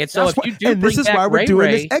 And so That's if you do this is why we're doing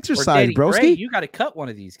this exercise, broski. You got to cut one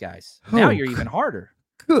of these guys. Now you're even harder.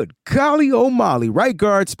 Good golly O'Malley. Right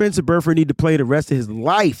guard Spencer Burford need to play the rest of his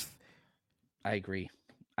life. I agree.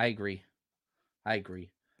 I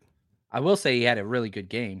will say he had a really good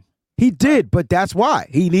game. He did, but that's why.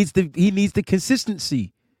 He needs the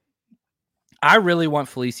consistency. I really want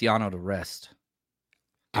Feliciano to rest.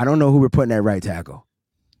 I don't know who we're putting at right tackle.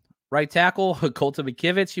 Right tackle, Colton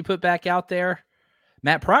McKivitz you put back out there.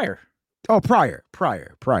 Matt Pryor. Oh, Pryor.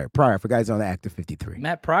 For guys on the active 53.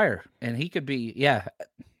 Matt Pryor. And he could be, yeah.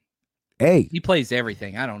 Hey. He plays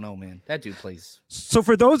everything. I don't know, man. That dude plays. So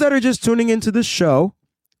for those that are just tuning into the show,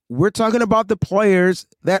 we're talking about the players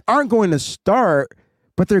that aren't going to start,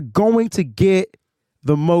 but they're going to get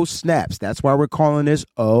the most snaps. That's why we're calling this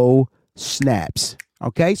snaps.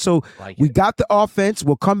 Okay, so we got the offense.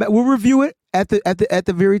 We'll come back. We'll review it at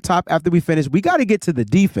the very top after we finish. We got to get to the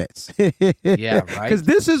defense. Yeah, right. Because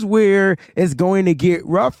this is where it's going to get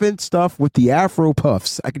rough and stuff with the Afro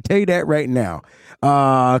Puffs. I can tell you that right now.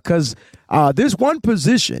 Because there's one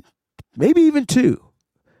position, maybe even 2,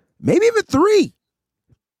 maybe even 3,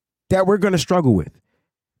 that we're going to struggle with.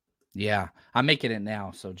 Yeah, I'm making it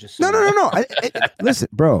now, so just... No. Listen,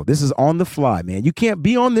 bro, this is on the fly, man. You can't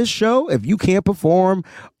be on this show if you can't perform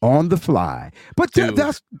on the fly. But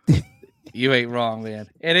that's... You ain't wrong, man.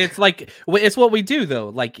 And it's it's what we do,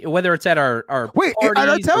 though. Whether it's at our parties at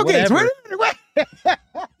our tailgates. Wait.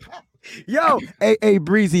 Yo, hey,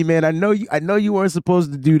 Breezy, man. I know you weren't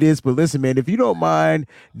supposed to do this, but listen, man. If you don't mind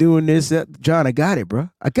doing this, John, I got it, bro.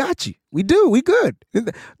 I got you. We do. We good.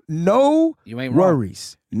 No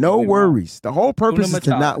worries. No worries. The whole purpose is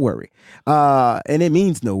to not worry. And it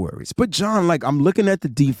means no worries. But John, I'm looking at the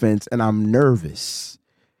defense and I'm nervous.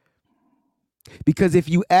 Because if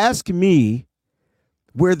you ask me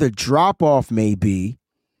where the drop-off may be,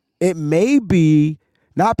 it may be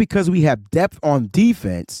not because we have depth on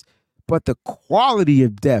defense, but the quality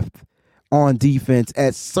of depth on defense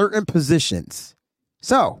at certain positions.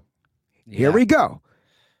 So, Here we go.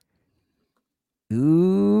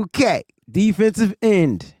 Okay, defensive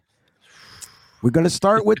end. We're going to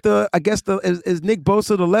start with is Nick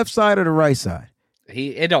Bosa the left side or the right side?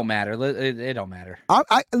 It don't matter. It don't matter.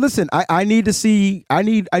 Listen. I need to see. I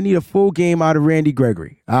need a full game out of Randy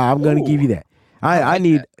Gregory. I'm going to give you that. I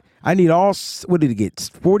need all. What did he get?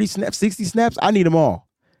 40 snaps, 60 snaps. I need them all.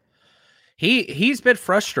 He's been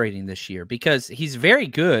frustrating this year because he's very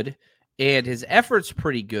good and his effort's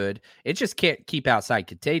pretty good. It just can't keep outside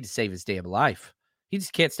Kincaid to save his damn life. He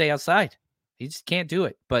just can't stay outside. He just can't do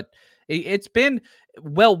it. But it's been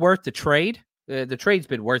well worth the trade. The trade's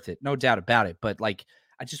been worth it, no doubt about it. But I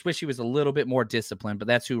just wish he was a little bit more disciplined. But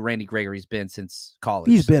that's who Randy Gregory's been since college.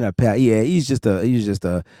 He's been he's just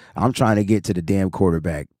a. I'm trying to get to the damn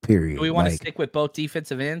quarterback. Period. Do we want to stick with both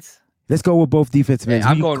defensive ends? Let's go with both defensive Hey, ends.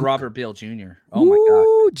 I'm Who you- going Robert Bill Jr. Oh my God.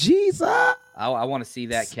 Ooh, Jesus. I want to see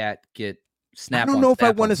that cat get snap. I don't on know if I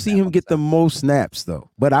snap want on to see snap him on get the snap. most snaps though.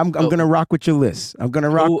 But I'm Oh. gonna rock with your list. I'm gonna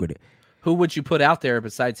rock Who- with it. Who would you put out there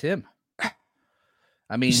besides him?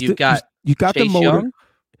 I mean, You you've got you got Chase the motor. Young.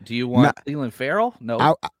 Do you want Nah. Cleveland Farrell?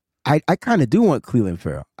 No. I kind of do want Cleveland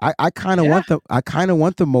Farrell. I kind of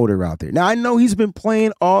want the motor out there. Now I know he's been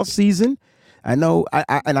playing all season. I know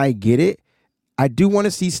I get it. I do want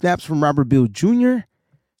to see snaps from Robert Bill Jr.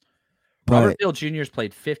 Robert But Bill Jr.'s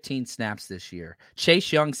played 15 snaps this year.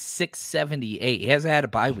 Chase Young 678. He hasn't had a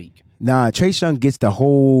bye week. nah, Chase Young gets the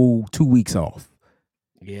whole 2 weeks off.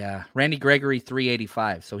 Yeah. Randy Gregory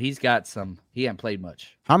 385. So he's got some. He hasn't played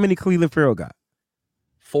much. How many Cleveland Farrell got?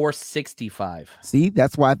 465. See,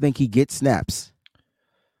 that's why I think he gets snaps.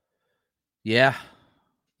 Yeah.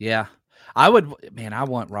 Yeah. I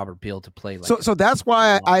want Robert Bill to play like So that's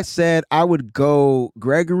why I said I would go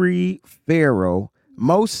Gregory Farrell,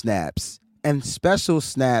 most snaps, and special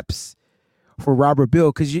snaps for Robert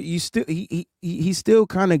Bill because you still he's still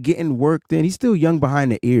kind of getting worked in. He's still young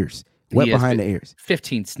behind the ears, wet He is, behind but the ears.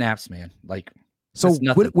 15 snaps, man. Like, So that's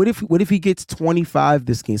nothing. what if he gets 25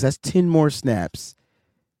 this game? So that's 10 more snaps.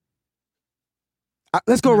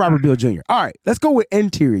 Let's go Robert Bill Jr. All right, let's go with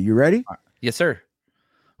interior. You ready? Yes, sir.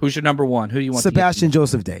 Who's your number one? Who do you want? Sebastian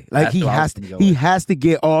Joseph Day. Like That's he who I was has gonna to go he with. has to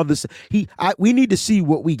get all this. We need to see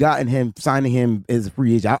what we got in him signing him as a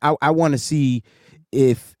free agent. I want to see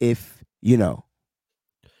if you know.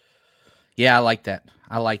 Yeah, I like that.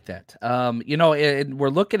 And we're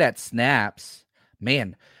looking at snaps.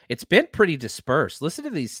 Man, it's been pretty dispersed. Listen to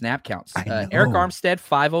these snap counts. I Eric know. Armstead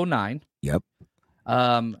 509. Yep.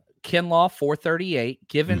 Kinlaw 438.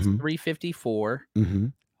 Givens Mhm. 354. Mm-hmm.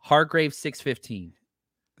 Hargrave 615.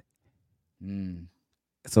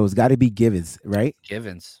 So it's got to be Givens, right?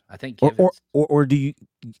 Givens. I think Or Givens. or do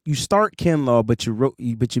you start Kinlaw, but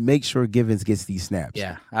you make sure Givens gets these snaps?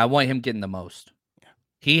 Yeah, I want him getting the most.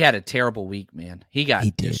 He had a terrible week, man. He got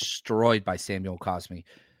He did. destroyed by Samuel Cosme.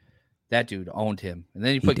 That dude owned him. And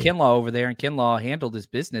then you He put did. Kinlaw over there, and Kinlaw handled his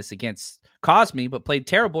business against Cosme, but played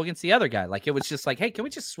terrible against the other guy. Like, it was just like, hey, can we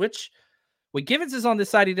just switch? When Givens is on this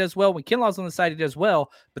side, he does well. When Kinlaw's on the side, he does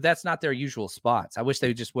well, but that's not their usual spots. I wish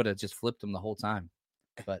they just would have just flipped him the whole time.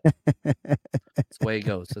 But that's the way it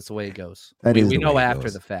goes. That's the way it goes. That we is the know way it after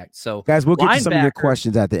goes. the fact. So, Guys, we'll get to some of your linebacker-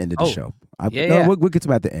 questions at the end of the Oh, show. yeah. We'll get to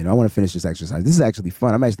them at the end. I want to finish this exercise. This is actually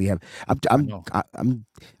fun. I'm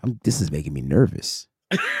this is making me nervous.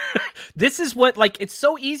 this is what, like, it's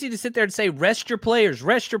so easy to sit there and say, rest your players.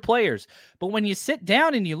 But when you sit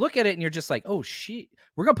down and you look at it and you're just like, oh, shit,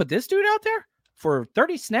 we're going to put this dude out there for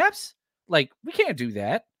 30 snaps? Like, we can't do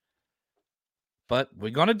that. But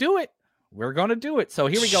we're going to do it. We're going to do it. So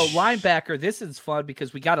here we go. Linebacker. This is fun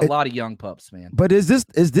because we got a lot of young pups, man. But is this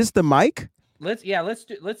the mic? Let's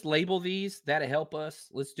label these. That'll help us.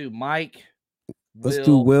 Let's do Mike. Let's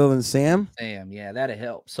do Will and Sam. Sam. Yeah, that'll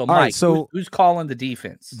help. So, All Mike, right, so who's calling the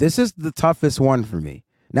defense? This is the toughest one for me.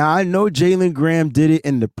 Now I know Jalen Graham did it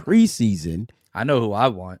in the preseason. I know who I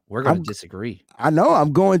want. We're going to disagree. I know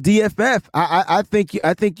I'm going DFF. I think you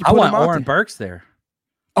I put want him out Oren there. Burks there.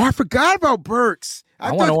 Oh, I forgot about Burks.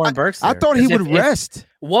 I want Oren Burks I there. thought he 'Cause would if- rest.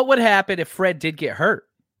 What would happen if Fred did get hurt?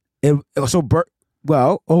 Good. Put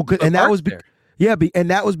And that was Burks and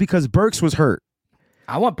that was because Burks was hurt.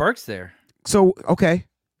 I want Burks there. So okay,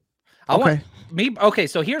 Okay,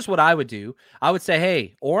 so here's what I would do. I would say,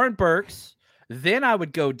 hey, Oren Burks. Then I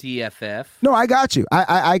would go DFF. no, I got you.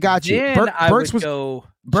 I got you. Then I Burks would was go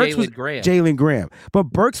Burks was Jalen Graham. Jalen Graham, but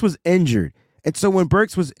Burks was injured, and so when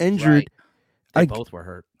Burks was injured, Right. They I- both were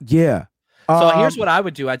hurt. yeah. So here's what I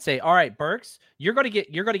would do. I'd say, all right, Burks, you're gonna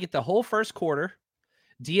get the whole first quarter.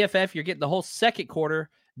 DFF, you're getting the whole second quarter.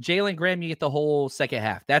 Jalen Graham, you get the whole second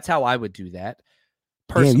half. That's how I would do that.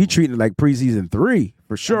 Damn, Personally. you treating it like preseason 3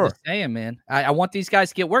 for I'm sure. just saying, man. I want these guys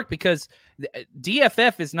to get work because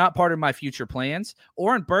DFF is not part of my future plans.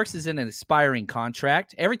 Oren Burks is in an expiring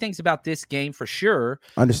contract. Everything's about this game for sure.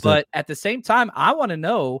 Understood. But at the same time, I want to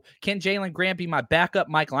know, can Jalen Graham be my backup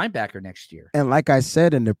Mike linebacker next year? And like I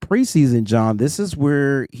said in the preseason, John, this is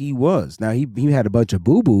where he was. Now he had a bunch of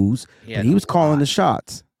boo-boos, and he was calling the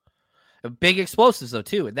shots. Big explosives, though,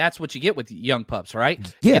 too. And that's what you get with young pups, right?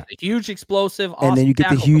 Yeah. You get the huge explosive, And then you get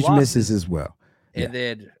the awesome huge tackle misses as well. velocity, Yeah. And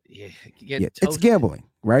then you get Yeah, it's toasted. gambling,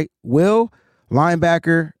 right? Will,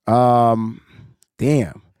 linebacker,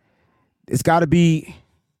 damn. It's got to be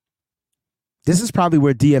this is probably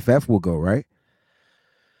where DFF will go, right?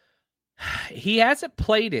 He hasn't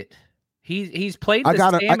played it. He's played I the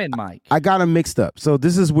gotta- Salmon Mike. I got them mixed up. So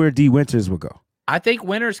this is where D Winters will go. I think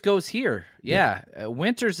Winters goes here. Yeah.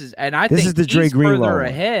 Winters is, and I This think is the Dre he's Greenlaw further one.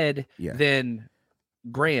 ahead Yeah. than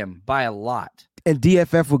Graham by a lot. And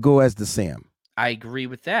DFF will go as the Sam. I agree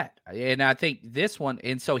with that. And I think this one,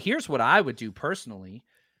 and so here's what I would do personally.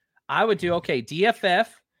 I would do, okay, DFF,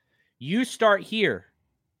 you start here.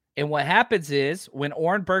 And what happens is when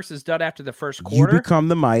Oren Burks is done after the first quarter, You become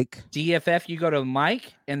the Mike. DFF, you go to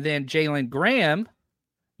Mike, and then Jalen Graham,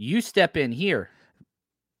 you step in here.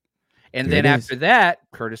 And There then it is. after that,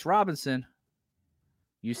 Curtis Robinson,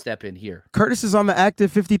 you step in here. Curtis is on the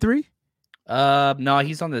active 53. No,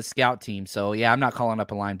 he's on the scout team. So yeah, I'm not calling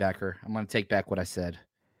up a linebacker. I'm going to take back what I said.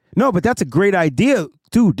 No, but that's a great idea,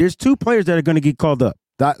 dude. There's 2 players that are going to get called up.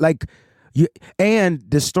 And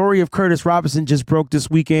the story of Curtis Robinson just broke this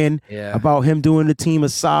weekend about him doing the team a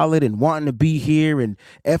solid and wanting to be here. And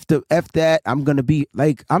F that, I'm going to be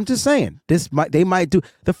like, I'm just saying, they might do.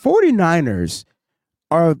 The 49ers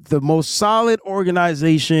are the most solid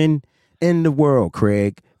organization in the world,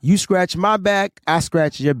 Craig. You scratch my back, I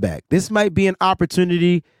scratch your back. This might be an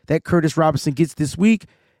opportunity that Curtis Robinson gets this week.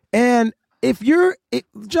 And if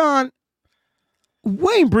John,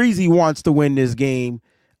 Wayne Breezy wants to win this game.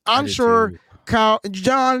 I'm sure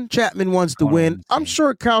John Chapman wants to win. I'm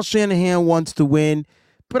sure Kyle Shanahan wants to win.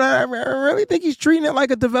 But I really think he's treating it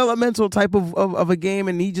like a developmental type of a game,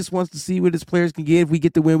 and he just wants to see what his players can get. If we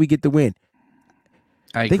get the win, we get the win.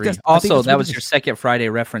 I agree. Also, that was your second Friday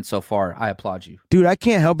reference so far. I applaud you. Dude, I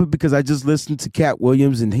can't help it because I just listened to Cat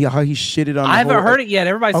Williams and how he shitted on I haven't heard it yet.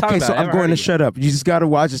 Everybody's talking about it. Okay, so I'm going to shut up. You just got to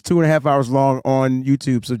watch. It's 2.5 hours long on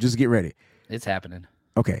YouTube, so just get ready. It's happening.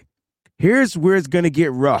 Okay. Here's where it's going to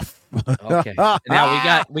get rough. Okay.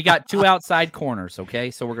 Now we got 2 outside corners,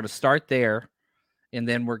 okay? So we're going to start there, and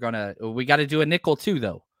then we got to do a nickel too,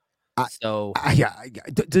 though.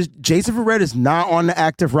 Jason Verrett is not on the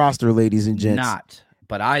active roster, ladies and gents. Not.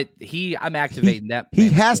 But I'm activating that. He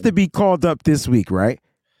has to be called up this week, right?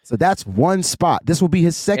 So that's one spot. This will be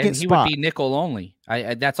his second spot. He spot. would be nickel only.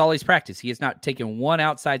 That's all he's practiced. He has not taken one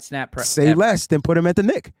outside snap. Say less, then put him at the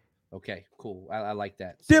nick. Okay, cool. I like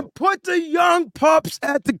that. Then put the young pups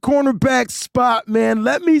at the cornerback spot, man.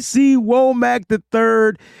 Let me see Womack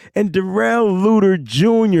III and Darrell Luter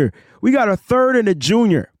Jr. We got a third and a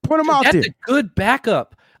junior. Put them out there. That's a good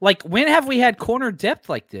backup. Like, when have we had corner depth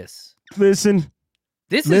like this? Listen.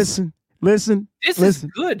 This is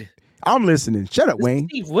good. I'm listening. Shut up, Wayne.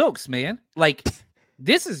 Steve Wilkes, man. Like,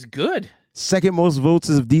 this is good. Second most votes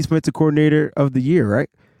as defensive coordinator of the year, right?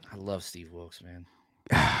 I love Steve Wilkes, man.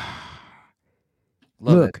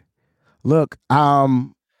 Look.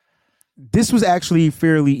 This was actually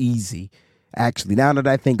fairly easy. Actually, now that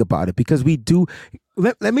I think about it, because we do.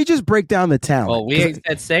 Let me just break down the talent. Well, we ain't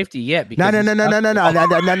said safety yet. No. I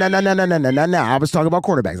was talking about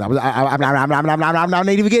quarterbacks. I'm not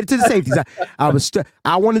even getting to the safeties.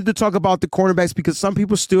 I wanted to talk about the cornerbacks because some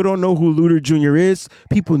people still don't know who Luter Jr. is.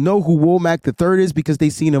 People know who Womack III is because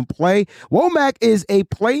they've seen him play. Womack is a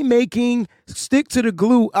playmaking, stick to the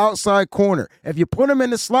glue outside corner. If you put him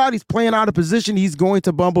in the slot, he's playing out of position. He's going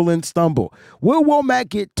to bumble and stumble. Will Womack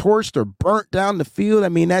get torched or burnt down the field? I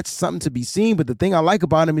mean, that's something to be seen. But the thing I like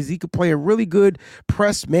about him is he could play a really good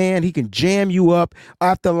press man. He can jam you up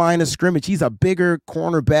off the line of scrimmage. He's a bigger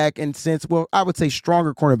cornerback and I would say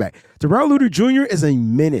stronger cornerback. Darrell Luter Jr. is a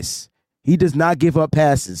menace. He does not give up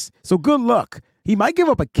passes. So good luck. He might give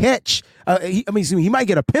up a catch. He might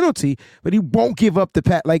get a penalty, but he won't give up the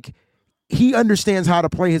pass. Like, he understands how to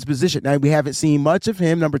play his position. Now, we haven't seen much of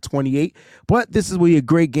him, number 28, but this is really a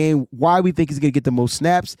great game. Why we think he's going to get the most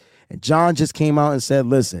snaps. And John just came out and said,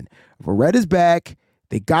 listen, Verrett is back.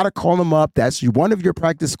 They got to call him up. That's one of your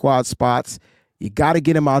practice squad spots. You got to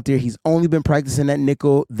get him out there. He's only been practicing that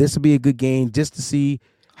nickel. This will be a good game just to see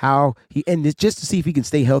just to see if he can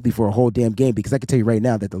stay healthy for a whole damn game, because I can tell you right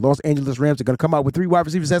now that the Los Angeles Rams are going to come out with 3 wide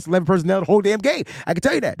receivers. That's 11 personnel the whole damn game. I can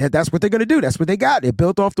tell you that. That's what they're going to do. That's what they got. They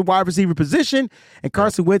built off the wide receiver position, and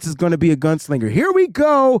Carson Wentz is going to be a gunslinger. Here we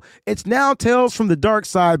go. It's now Tales from the Dark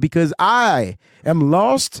Side, because I am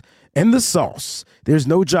lost in the sauce. There's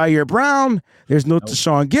no Jair Brown. There's no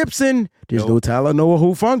Tashawn Gibson. There's no Talanoa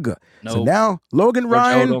Hufanga. So now Logan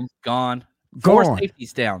Ryan Odom, gone. 4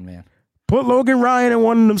 safeties down, man. Put Logan Ryan in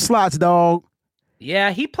one of them slots, dog.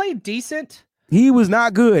 Yeah, he played decent. He was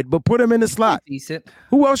not good, but put him in the slot. Decent.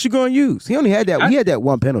 Who else you going to use? He only had that. He had that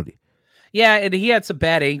one penalty. Yeah, and he had some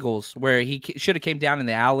bad angles where he should have came down in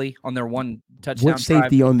the alley on their one touchdown. Which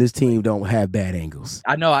safety on this team don't have bad angles?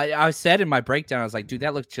 I know. I said in my breakdown, I was like, dude,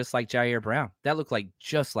 that looked just like Jair Brown. That looked like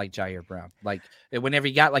just like Jair Brown. Like, whenever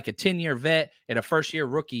you got like a 10-year vet and a first-year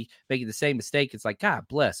rookie making the same mistake, it's like, God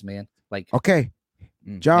bless, man. Like, okay,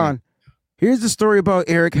 John. Here's the story about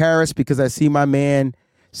Eric Harris, because I see my man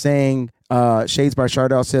saying, Shades by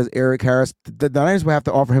Chardell says Eric Harris, the Niners will have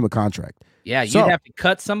to offer him a contract. Yeah, you'd So, have to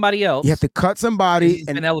cut somebody else. You have to cut somebody. He's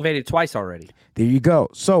been elevated twice already. There you go.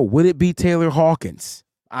 So would it be Taylor Hawkins?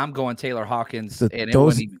 I'm going Taylor Hawkins, So and it those-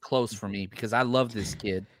 wasn't even close for me because I love this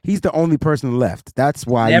kid. He's the only person left. That's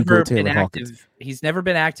why you Never go Taylor been Hawkins. active. He's never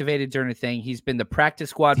been activated during a thing. He's been the practice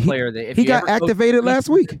squad He- player that if He you got ever coach- activated last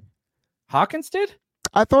week. Hawkins did.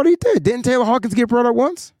 I thought he did. Didn't Taylor Hawkins get brought up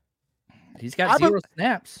once? He's got zero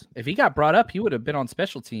snaps. If he got brought up, he would have been on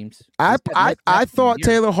special teams. I He's got no snaps in thought the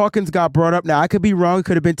year. Taylor Hawkins got brought up. Now I could be wrong. It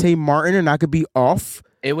could have been Tay Martin, and I could be off.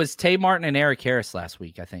 It was Tay Martin and Eric Harris last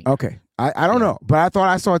week, I think. Okay, I don't know, but I thought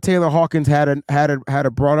I saw Taylor Hawkins had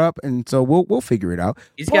a brought up, and so we'll figure it out.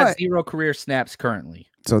 He's got But- 0 career snaps currently.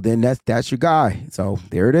 So then that's your guy. So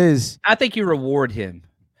there it is. I think you reward him.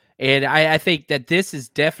 And I think that this is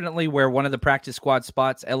definitely where one of the practice squad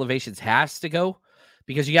spots elevations has to go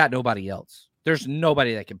because you got nobody else. There's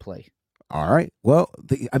nobody that can play. All right. Well,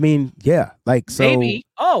 yeah, like so. Maybe.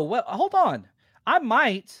 Oh, well, hold on. I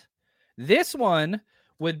might. This one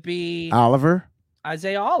would be Oliver,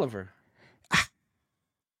 Isaiah Oliver.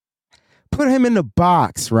 put him in the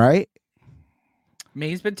box, right? I mean,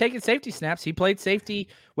 he's been taking safety snaps. He played safety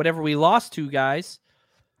whenever we lost 2 guys.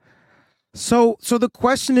 So the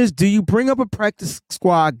question is, do you bring up a practice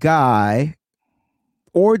squad guy,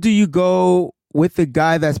 or do you go with the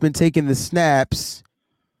guy that's been taking the snaps?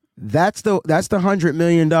 That's the $100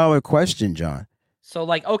 million question, John. So,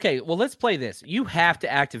 like, okay, well, let's play this. You have to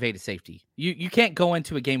activate a safety. You can't go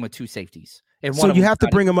into a game with 2 safeties. And So one of you them's have to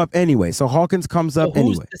not bring him up anyway. So Hawkins comes So up who's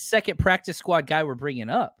anyway. the second practice squad guy we're bringing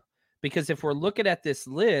up? Because if we're looking at this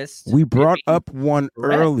list, We brought maybe up one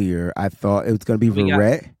Verrett. earlier. I thought it was going to be We got-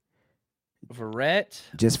 Verrett, Verrett,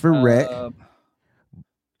 just Verrett, um,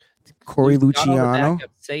 Corey the Luciano.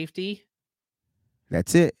 backup safety.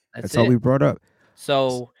 That's it. That's That's all it. we brought up.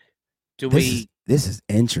 So do we This is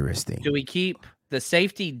interesting. keep the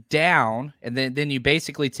safety down, and then you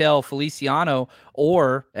basically tell Feliciano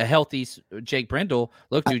or a healthy Jake Brendel,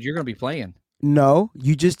 look, dude, you're going to be playing. No,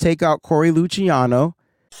 you just take out Corey Luciano.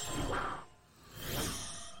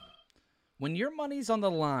 When your money's on the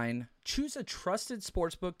line, choose a trusted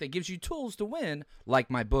sportsbook that gives you tools to win, like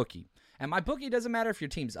MyBookie. And MyBookie doesn't matter if your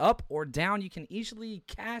team's up or down, you can easily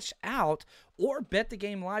cash out or bet the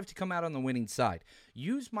game live to come out on the winning side.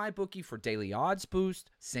 Use MyBookie for daily odds boost,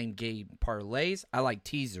 same game parlays, I like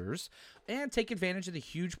teasers, and take advantage of the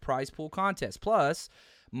huge prize pool contest. Plus,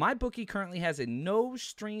 MyBookie currently has a no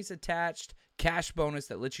strings attached cash bonus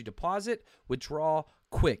that lets you deposit, withdraw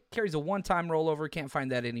quick. Carries a one-time rollover. Can't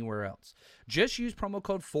find that anywhere else. Just use promo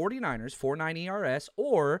code 49ers, 49ERS,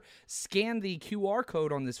 or scan the QR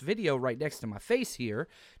code on this video right next to my face here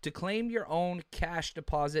to claim your own cash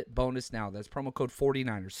deposit bonus now. That's promo code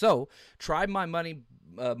 49ers. So try my money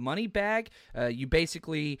bag. You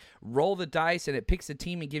basically roll the dice and it picks a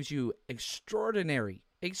team and gives you extraordinary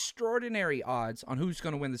odds on who's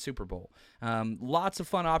going to win the Super Bowl. Lots of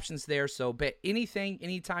fun options there. So bet anything,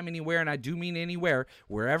 anytime, anywhere, and I do mean anywhere,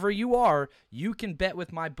 wherever you are, you can bet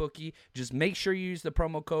with MyBookie. Just make sure you use the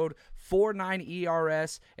promo code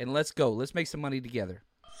 49ERS, and let's go. Let's make some money together.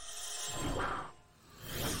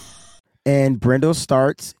 And Brendel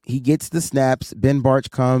starts. He gets the snaps. Ben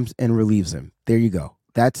Barch comes and relieves him. There you go.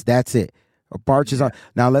 That's it. Barch is on.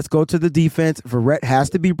 Now let's go to the defense. Verrett has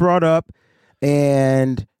to be brought up.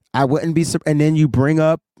 And I wouldn't be and then you bring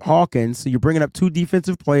up Hawkins. So you're bringing up 2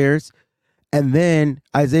 defensive players. And then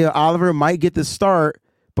Isaiah Oliver might get the start,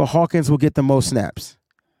 but Hawkins will get the most snaps.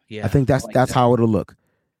 Yeah, I think that's that. how it'll look.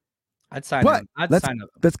 I'd sign But up. I'd let's sign up.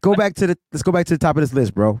 let's go back to the top of this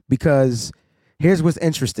list, bro, because here's what's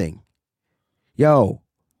interesting. Yo,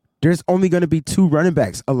 there's only going to be 2 running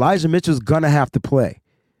backs. Elijah Mitchell's going to have to play.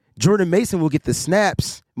 Jordan Mason will get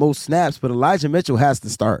the most snaps, but Elijah Mitchell has to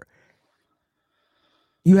start.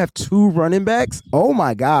 You have 2 running backs? Oh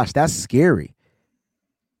my gosh, that's scary.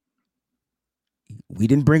 We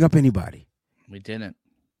didn't bring up anybody. We didn't.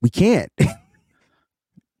 We can't.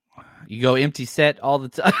 You go empty set all the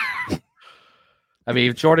time. I mean,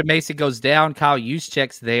 if Jordan Mason goes down, Kyle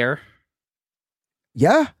Juszczyk's there.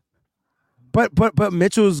 Yeah. But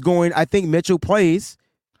Mitchell's going, I think Mitchell plays.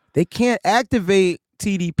 They can't activate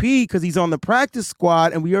TDP because he's on the practice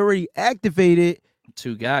squad, and we already activated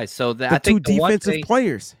 2 guys. So the I 2 think the one defensive thing-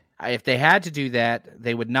 players. If they had to do that,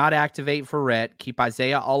 they would not activate Verrett, keep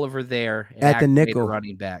Isaiah Oliver there, and At the activate a nickel.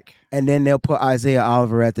 running back. And then they'll put Isaiah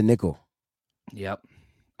Oliver at the nickel. Yep.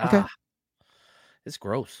 Okay. It's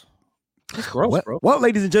gross. It's gross, bro. Well,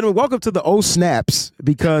 ladies and gentlemen, welcome to the O Snaps,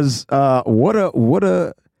 because what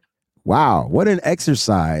a Wow, what an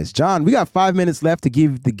exercise. John, we got 5 minutes left to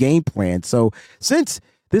give the game plan. So since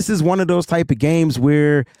this is one of those type of games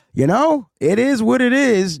where, it is what it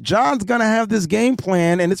is, John's going to have this game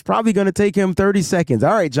plan, and it's probably going to take him 30 seconds.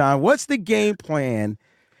 All right, John, what's the game plan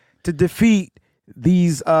to defeat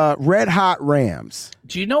these red-hot Rams?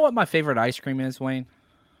 Do you know what my favorite ice cream is, Wayne?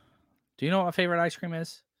 Do you know what my favorite ice cream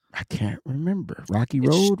is? I can't remember. Rocky It's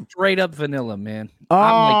Road? straight up vanilla, man. Oh.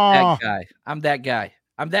 I'm like that guy.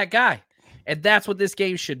 I'm that guy. And that's what this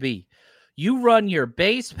game should be. You run your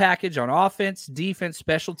base package on offense, defense,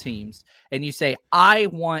 special teams, and you say, I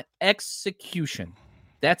want execution.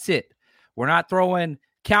 That's it. We're not throwing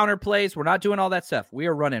counter plays. We're not doing all that stuff. We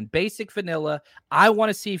are running basic vanilla. I want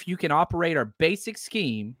to see if you can operate our basic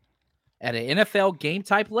scheme at an NFL game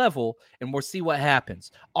type level, and we'll see what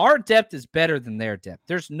happens. Our depth is better than their depth.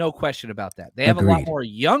 There's no question about that. They have a lot more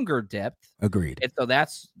younger depth. Agreed. And so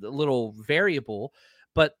that's a little variable.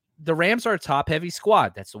 But the Rams are a top-heavy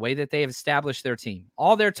squad. That's the way that they have established their team.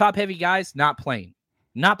 All their top-heavy guys not playing.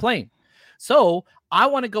 So I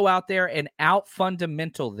want to go out there and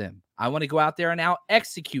out-fundamental them. I want to go out there and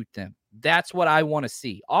out-execute them. That's what I want to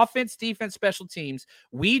see. Offense, defense, special teams.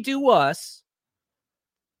 We do us.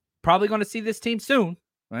 Probably going to see this team soon.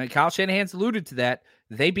 Kyle Shanahan's alluded to that.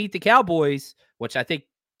 They beat the Cowboys, which I think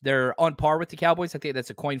they're on par with the Cowboys. I think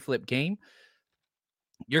that's a coin flip game.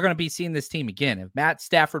 You're going to be seeing this team again. If Matt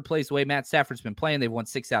Stafford plays the way Matt Stafford's been playing, they've won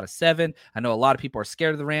 6 out of 7. I know a lot of people are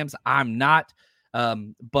scared of the Rams. I'm not.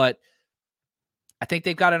 But I think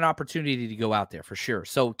they've got an opportunity to go out there for sure.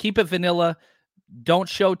 So keep it vanilla. Don't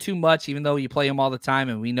show too much, even though you play them all the time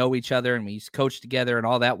and we know each other and we coach together and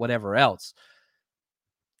all that, whatever else.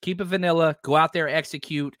 Keep it vanilla. Go out there,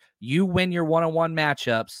 execute. You win your one-on-one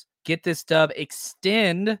matchups. Get this dub.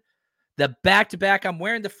 Extend the back-to-back. I'm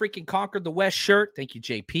wearing the freaking Conquer the West shirt. Thank you,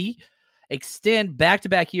 JP. Extend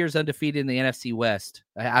back-to-back years undefeated in the NFC West.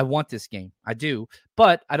 I want this game. I do.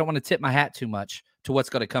 But I don't want to tip my hat too much to what's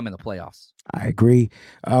going to come in the playoffs. I agree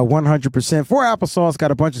 100%. For Applesauce,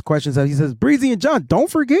 got a bunch of questions. He says, Breezy and John, don't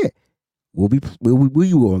forget, we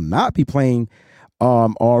will not be playing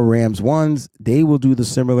all Rams ones. They will do the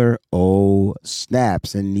similar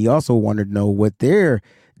snaps. And he also wanted to know what their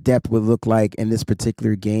depth would look like in this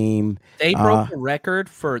particular game. They broke the record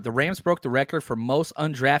the Rams broke the record for most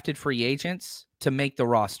undrafted free agents to make the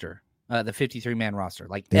roster, the 53-man roster.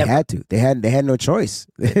 Like they had to. They had no choice.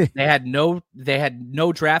 They had no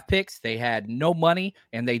draft picks. They had no money,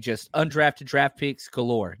 and they just undrafted draft picks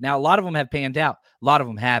galore. Now, a lot of them have panned out. A lot of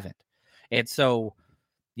them haven't. And so,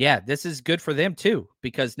 yeah, this is good for them too,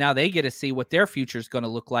 because now they get to see what their future is going to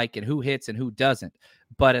look like and who hits and who doesn't.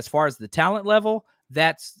 But as far as the talent level,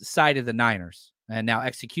 that's the side of the Niners. And now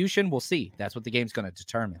execution, we'll see. That's what the game's going to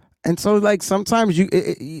determine. And so, like, sometimes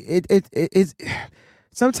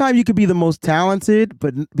sometimes you could be the most talented,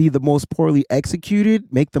 but be the most poorly executed,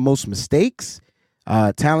 make the most mistakes.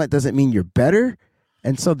 Talent doesn't mean you're better.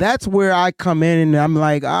 And so that's where I come in and I'm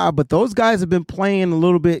like, but those guys have been playing a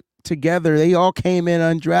little bit together. They all came in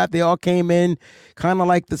undrafted. They all came in kind of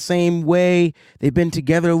like the same way. They've been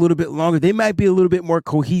together a little bit longer. They might be a little bit more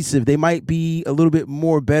cohesive. They might be a little bit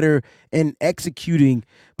more better in executing.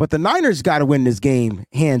 But the Niners got to win this game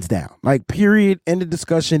hands down. Like, period. End of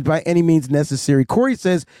discussion by any means necessary. Corey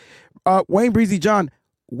says, Wayne, Breezy, John,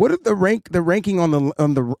 what are the ranking on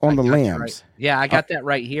the Lambs? Right. Yeah, I got that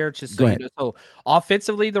right here. Just so you know. So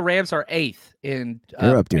offensively, the Rams are 8th in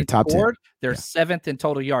they're up there, top 10. They're 7th in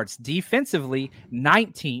total yards. Defensively,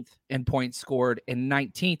 19th in points scored and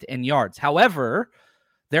 19th in yards. However,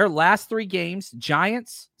 their last 3 games,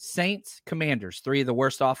 Giants, Saints, Commanders, 3 of the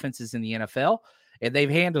worst offenses in the NFL, and they've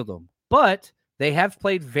handled them. But they have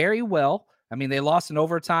played very well. I mean, they lost in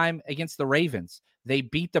overtime against the Ravens. They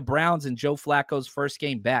beat the Browns in Joe Flacco's first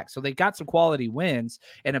game back. So they got some quality wins.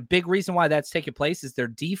 And a big reason why that's taken place is their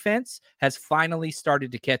defense has finally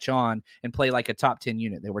started to catch on and play like a top 10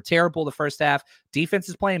 unit. They were terrible the first half. Defense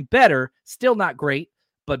is playing better, still not great,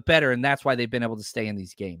 but better. And that's why they've been able to stay in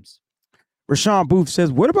these games. Rashawn Booth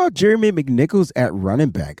says, what about Jeremy McNichols at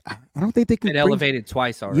running back? I don't think they can. Been elevated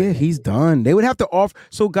twice already. Yeah, he's done. They would have to offer.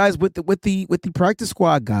 So guys, with the practice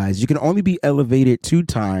squad guys, you can only be elevated 2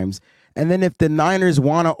 times. And then if the Niners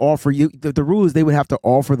want to offer you, the rule is they would have to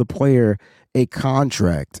offer the player a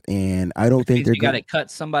contract. And I don't think they're going to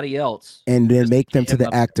cut somebody else and then make them to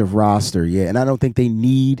the active roster. Yeah. And I don't think they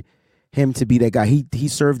need him to be that guy. He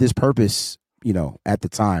served his purpose, at the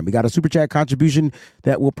time. We got a super chat contribution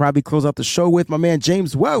that we'll probably close out the show with. My man,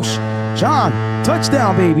 James Welsh. John,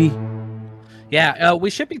 touchdown, baby. Yeah. We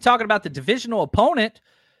should be talking about the divisional opponent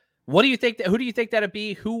What do you think? Who do you think that'd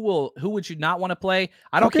be? Who would you not want to play?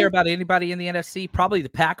 I don't care about anybody in the NFC. Probably the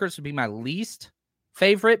Packers would be my least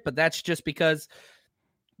favorite, but that's just because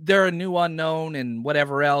they're a new unknown and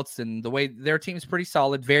whatever else. And the way their team's pretty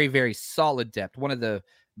solid, very, very solid depth. One of the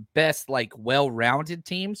best, like, well-rounded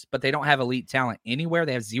teams, but they don't have elite talent anywhere.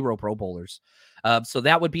 They have 0 Pro Bowlers. So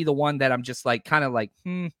that would be the one that I'm just like, kind of like,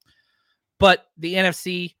 But the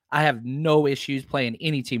NFC, I have no issues playing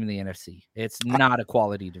any team in the NFC. It's not a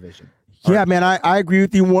quality division. Yeah, man, I agree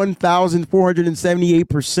with you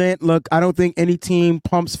 1,478%. Look, I don't think any team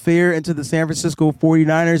pumps fear into the San Francisco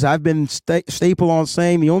 49ers. I've been staple on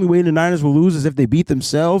saying the only way the Niners will lose is if they beat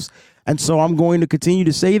themselves. And so I'm going to continue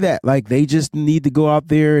to say that. Like, they just need to go out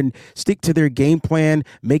there and stick to their game plan,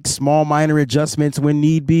 make small minor adjustments when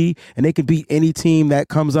need be, and they can beat any team that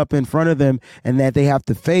comes up in front of them and that they have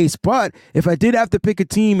to face. But if I did have to pick a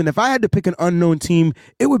team, and if I had to pick an unknown team,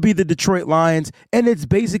 it would be the Detroit Lions. And it's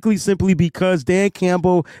basically simply because Dan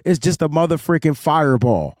Campbell is just a motherfucking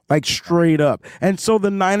fireball, like straight up. And so the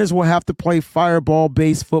Niners will have to play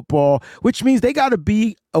fireball-based football, which means they got to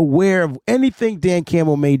be aware of anything Dan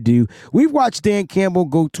Campbell may do. We've watched Dan Campbell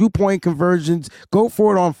go 2-point conversions, go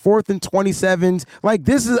for it on 4th and 27s. Like,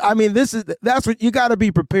 that's what you got to be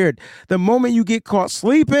prepared. The moment you get caught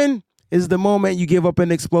sleeping is the moment you give up an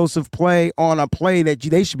explosive play on a play that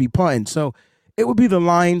they should be punting. So it would be the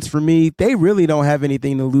Lions for me. They really don't have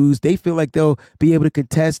anything to lose. They feel like they'll be able to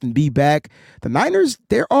contest and be back. The Niners,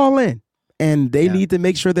 they're all in. And they need to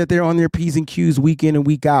make sure that they're on their P's and Q's week in and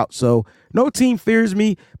week out. So no team fears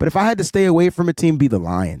me, but if I had to stay away from a team, be the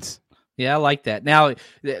Lions. Yeah, I like that. Now,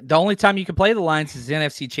 the only time you can play the Lions is the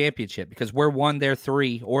NFC Championship because we're 1, they're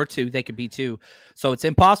 3, or 2. They could be 2. So it's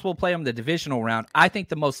impossible to play them the divisional round. I think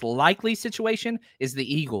the most likely situation is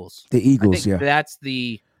the Eagles. The Eagles, yeah. That's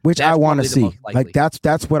I want to see. Like,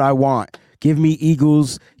 that's what I want. Give me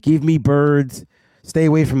Eagles. Give me Birds. Stay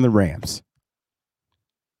away from the Rams.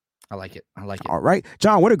 I like it. All right.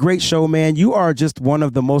 John, what a great show, man. You are just one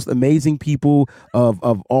of the most amazing people of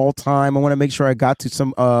all time. I want to make sure I got to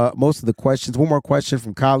some most of the questions. One more question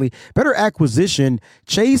from Kali. Better acquisition,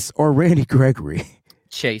 Chase or Randy Gregory?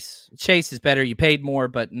 Chase. Chase is better. You paid more,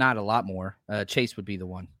 but not a lot more. Chase would be the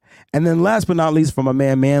one. And then last but not least, from my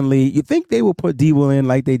man Manly, you think they will put Debo in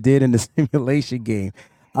like they did in the simulation game?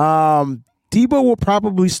 Debo will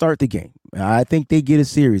probably start the game. I think they get a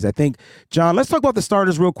series. I think, John, let's talk about the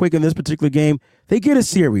starters real quick in this particular game. They get a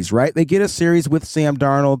series, right? They get a series with Sam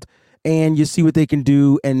Darnold, and you see what they can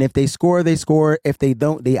do. And if they score, they score. If they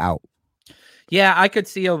don't, they out. Yeah, I could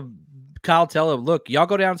see Kyle tell him, look, y'all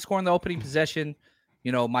go down and score in the opening possession.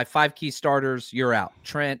 You know, my 5 key starters, you're out.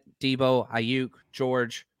 Trent, Debo, Ayuk,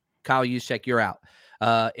 George, Kyle Juszczyk, you're out.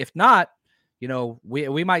 If not, you know,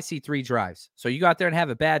 we might see 3 drives. So you go out there and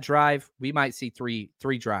have a bad drive, we might see three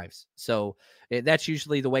drives. So that's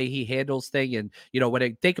usually the way he handles things. And, you know, when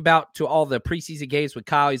I think about to all the preseason games with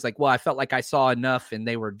Kyle, he's like, well, I felt like I saw enough and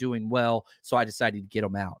they were doing well, so I decided to get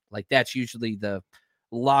them out. Like, that's usually the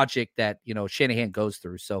logic that, you know, Shanahan goes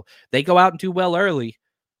through. So they go out and do well early.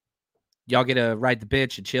 Y'all get to ride the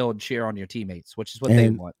bench and chill and cheer on your teammates, which is what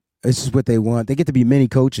they want. This is what they want. They get to be mini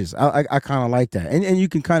coaches. I kind of like that. And you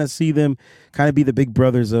can kind of see them kind of be the big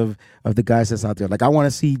brothers of the guys that's out there. Like, I want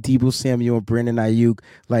to see Deebo Samuel and Brandon Ayuk,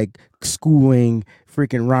 like, schooling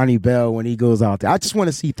freaking Ronnie Bell when he goes out there. I just want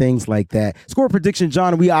to see things like that. Score prediction,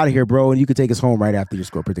 John, we out of here, bro, and you can take us home right after your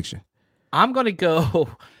score prediction. I'm going to go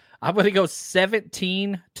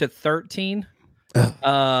 17-13.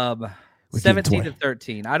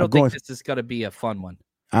 17-13. I don't think this is going to be a fun one.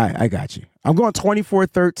 I got you. I'm going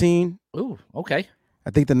 24-13. Ooh, okay.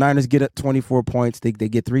 I think the Niners get up 24 points. They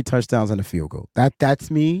get 3 touchdowns and a field goal. That's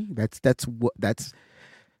me. That's 3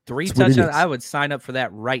 touchdowns. I would sign up for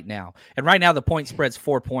that right now. And right now the point spread's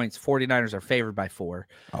 4 points. 49ers are favored by 4.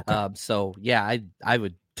 Okay. So yeah, I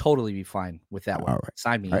would totally be fine with that one. All right.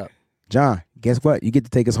 Sign me up. John, guess what? You get to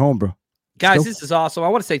take us home, bro. Guys, this is awesome. I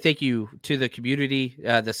want to say thank you to the community,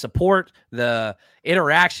 the support, the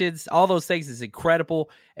interactions, all those things is incredible.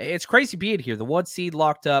 It's crazy being here. The 1 seed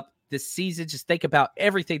locked up this season. Just think about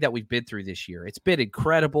everything that we've been through this year. It's been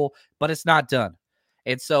incredible, but it's not done.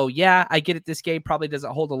 And so, yeah, I get it. This game probably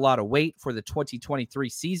doesn't hold a lot of weight for the 2023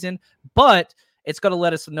 season, but it's going to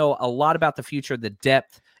let us know a lot about the future, the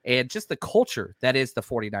depth, and just the culture that is the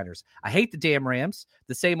 49ers. I hate the damn Rams,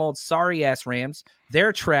 the same old sorry-ass Rams.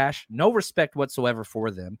 They're trash. No respect whatsoever for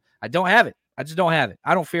them. I don't have it. I just don't have it.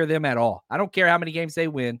 I don't fear them at all. I don't care how many games they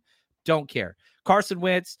win. Don't care. Carson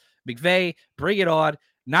Wentz, McVay, bring it on.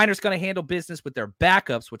 Niners going to handle business with their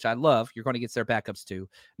backups, which I love. You're going to get their backups too.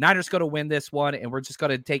 Niners going to win this one, and we're just going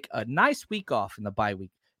to take a nice week off in the bye week.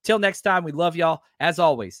 Till next time, we love y'all. As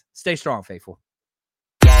always, stay strong, faithful.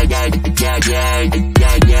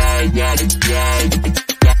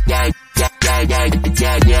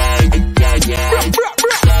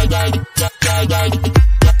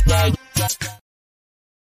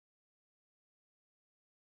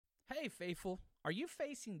 Hey, faithful. Are you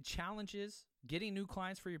facing challenges getting new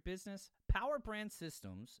clients for your business? Power Brand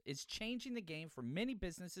Systems is changing the game for many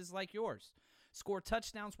businesses like yours. Score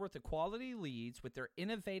touchdowns worth of quality leads with their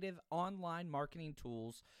innovative online marketing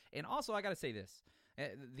tools. And also, I got to say this.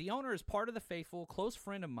 The owner is part of the faithful, close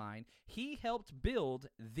friend of mine. He helped build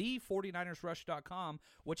the 49ersrush.com,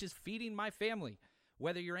 which is feeding my family.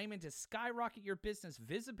 Whether you're aiming to skyrocket your business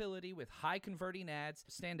visibility with high-converting ads,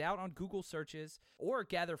 stand out on Google searches, or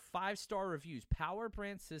gather 5-star reviews, Power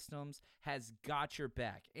Brand Systems has got your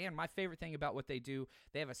back. And my favorite thing about what they do,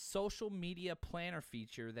 they have a social media planner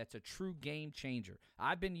feature that's a true game changer.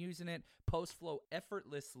 I've been using it, post flow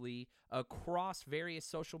effortlessly across various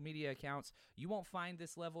social media accounts. You won't find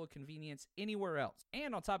this level of convenience anywhere else.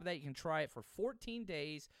 And on top of that, you can try it for 14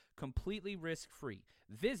 days completely risk-free.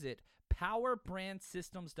 Visit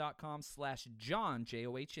powerbrandsystems.com/John,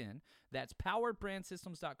 John. That's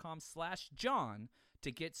powerbrandsystems.com/John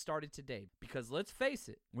to get started today. Because let's face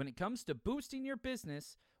it, when it comes to boosting your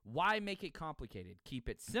business, why make it complicated? Keep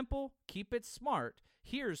it simple, keep it smart.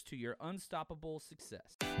 Here's to your unstoppable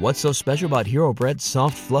success. What's so special about Hero Bread's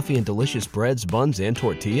soft, fluffy, and delicious breads, buns, and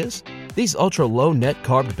tortillas? These ultra-low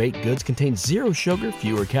net-carb baked goods contain zero sugar,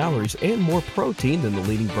 fewer calories, and more protein than the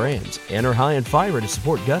leading brands, and are high in fiber to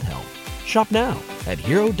support gut health. Shop now at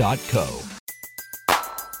Hero.co.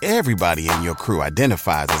 Everybody in your crew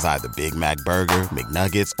identifies as either Big Mac Burger,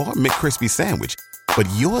 McNuggets, or McCrispy Sandwich. But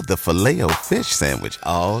you're the Filet-O-Fish Sandwich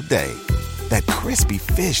all day. That crispy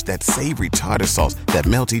fish, that savory tartar sauce, that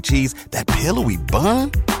melty cheese, that pillowy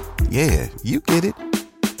bun. Yeah, you get it.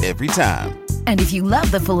 Every time. And if you love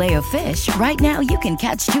the Filet-O-Fish, right now you can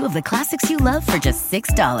catch 2 of the classics you love for just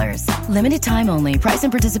 $6. Limited time only. Price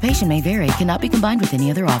and participation may vary. Cannot be combined with any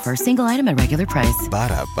other offer. Single item at regular price.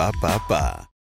 Ba-da-ba-ba-ba.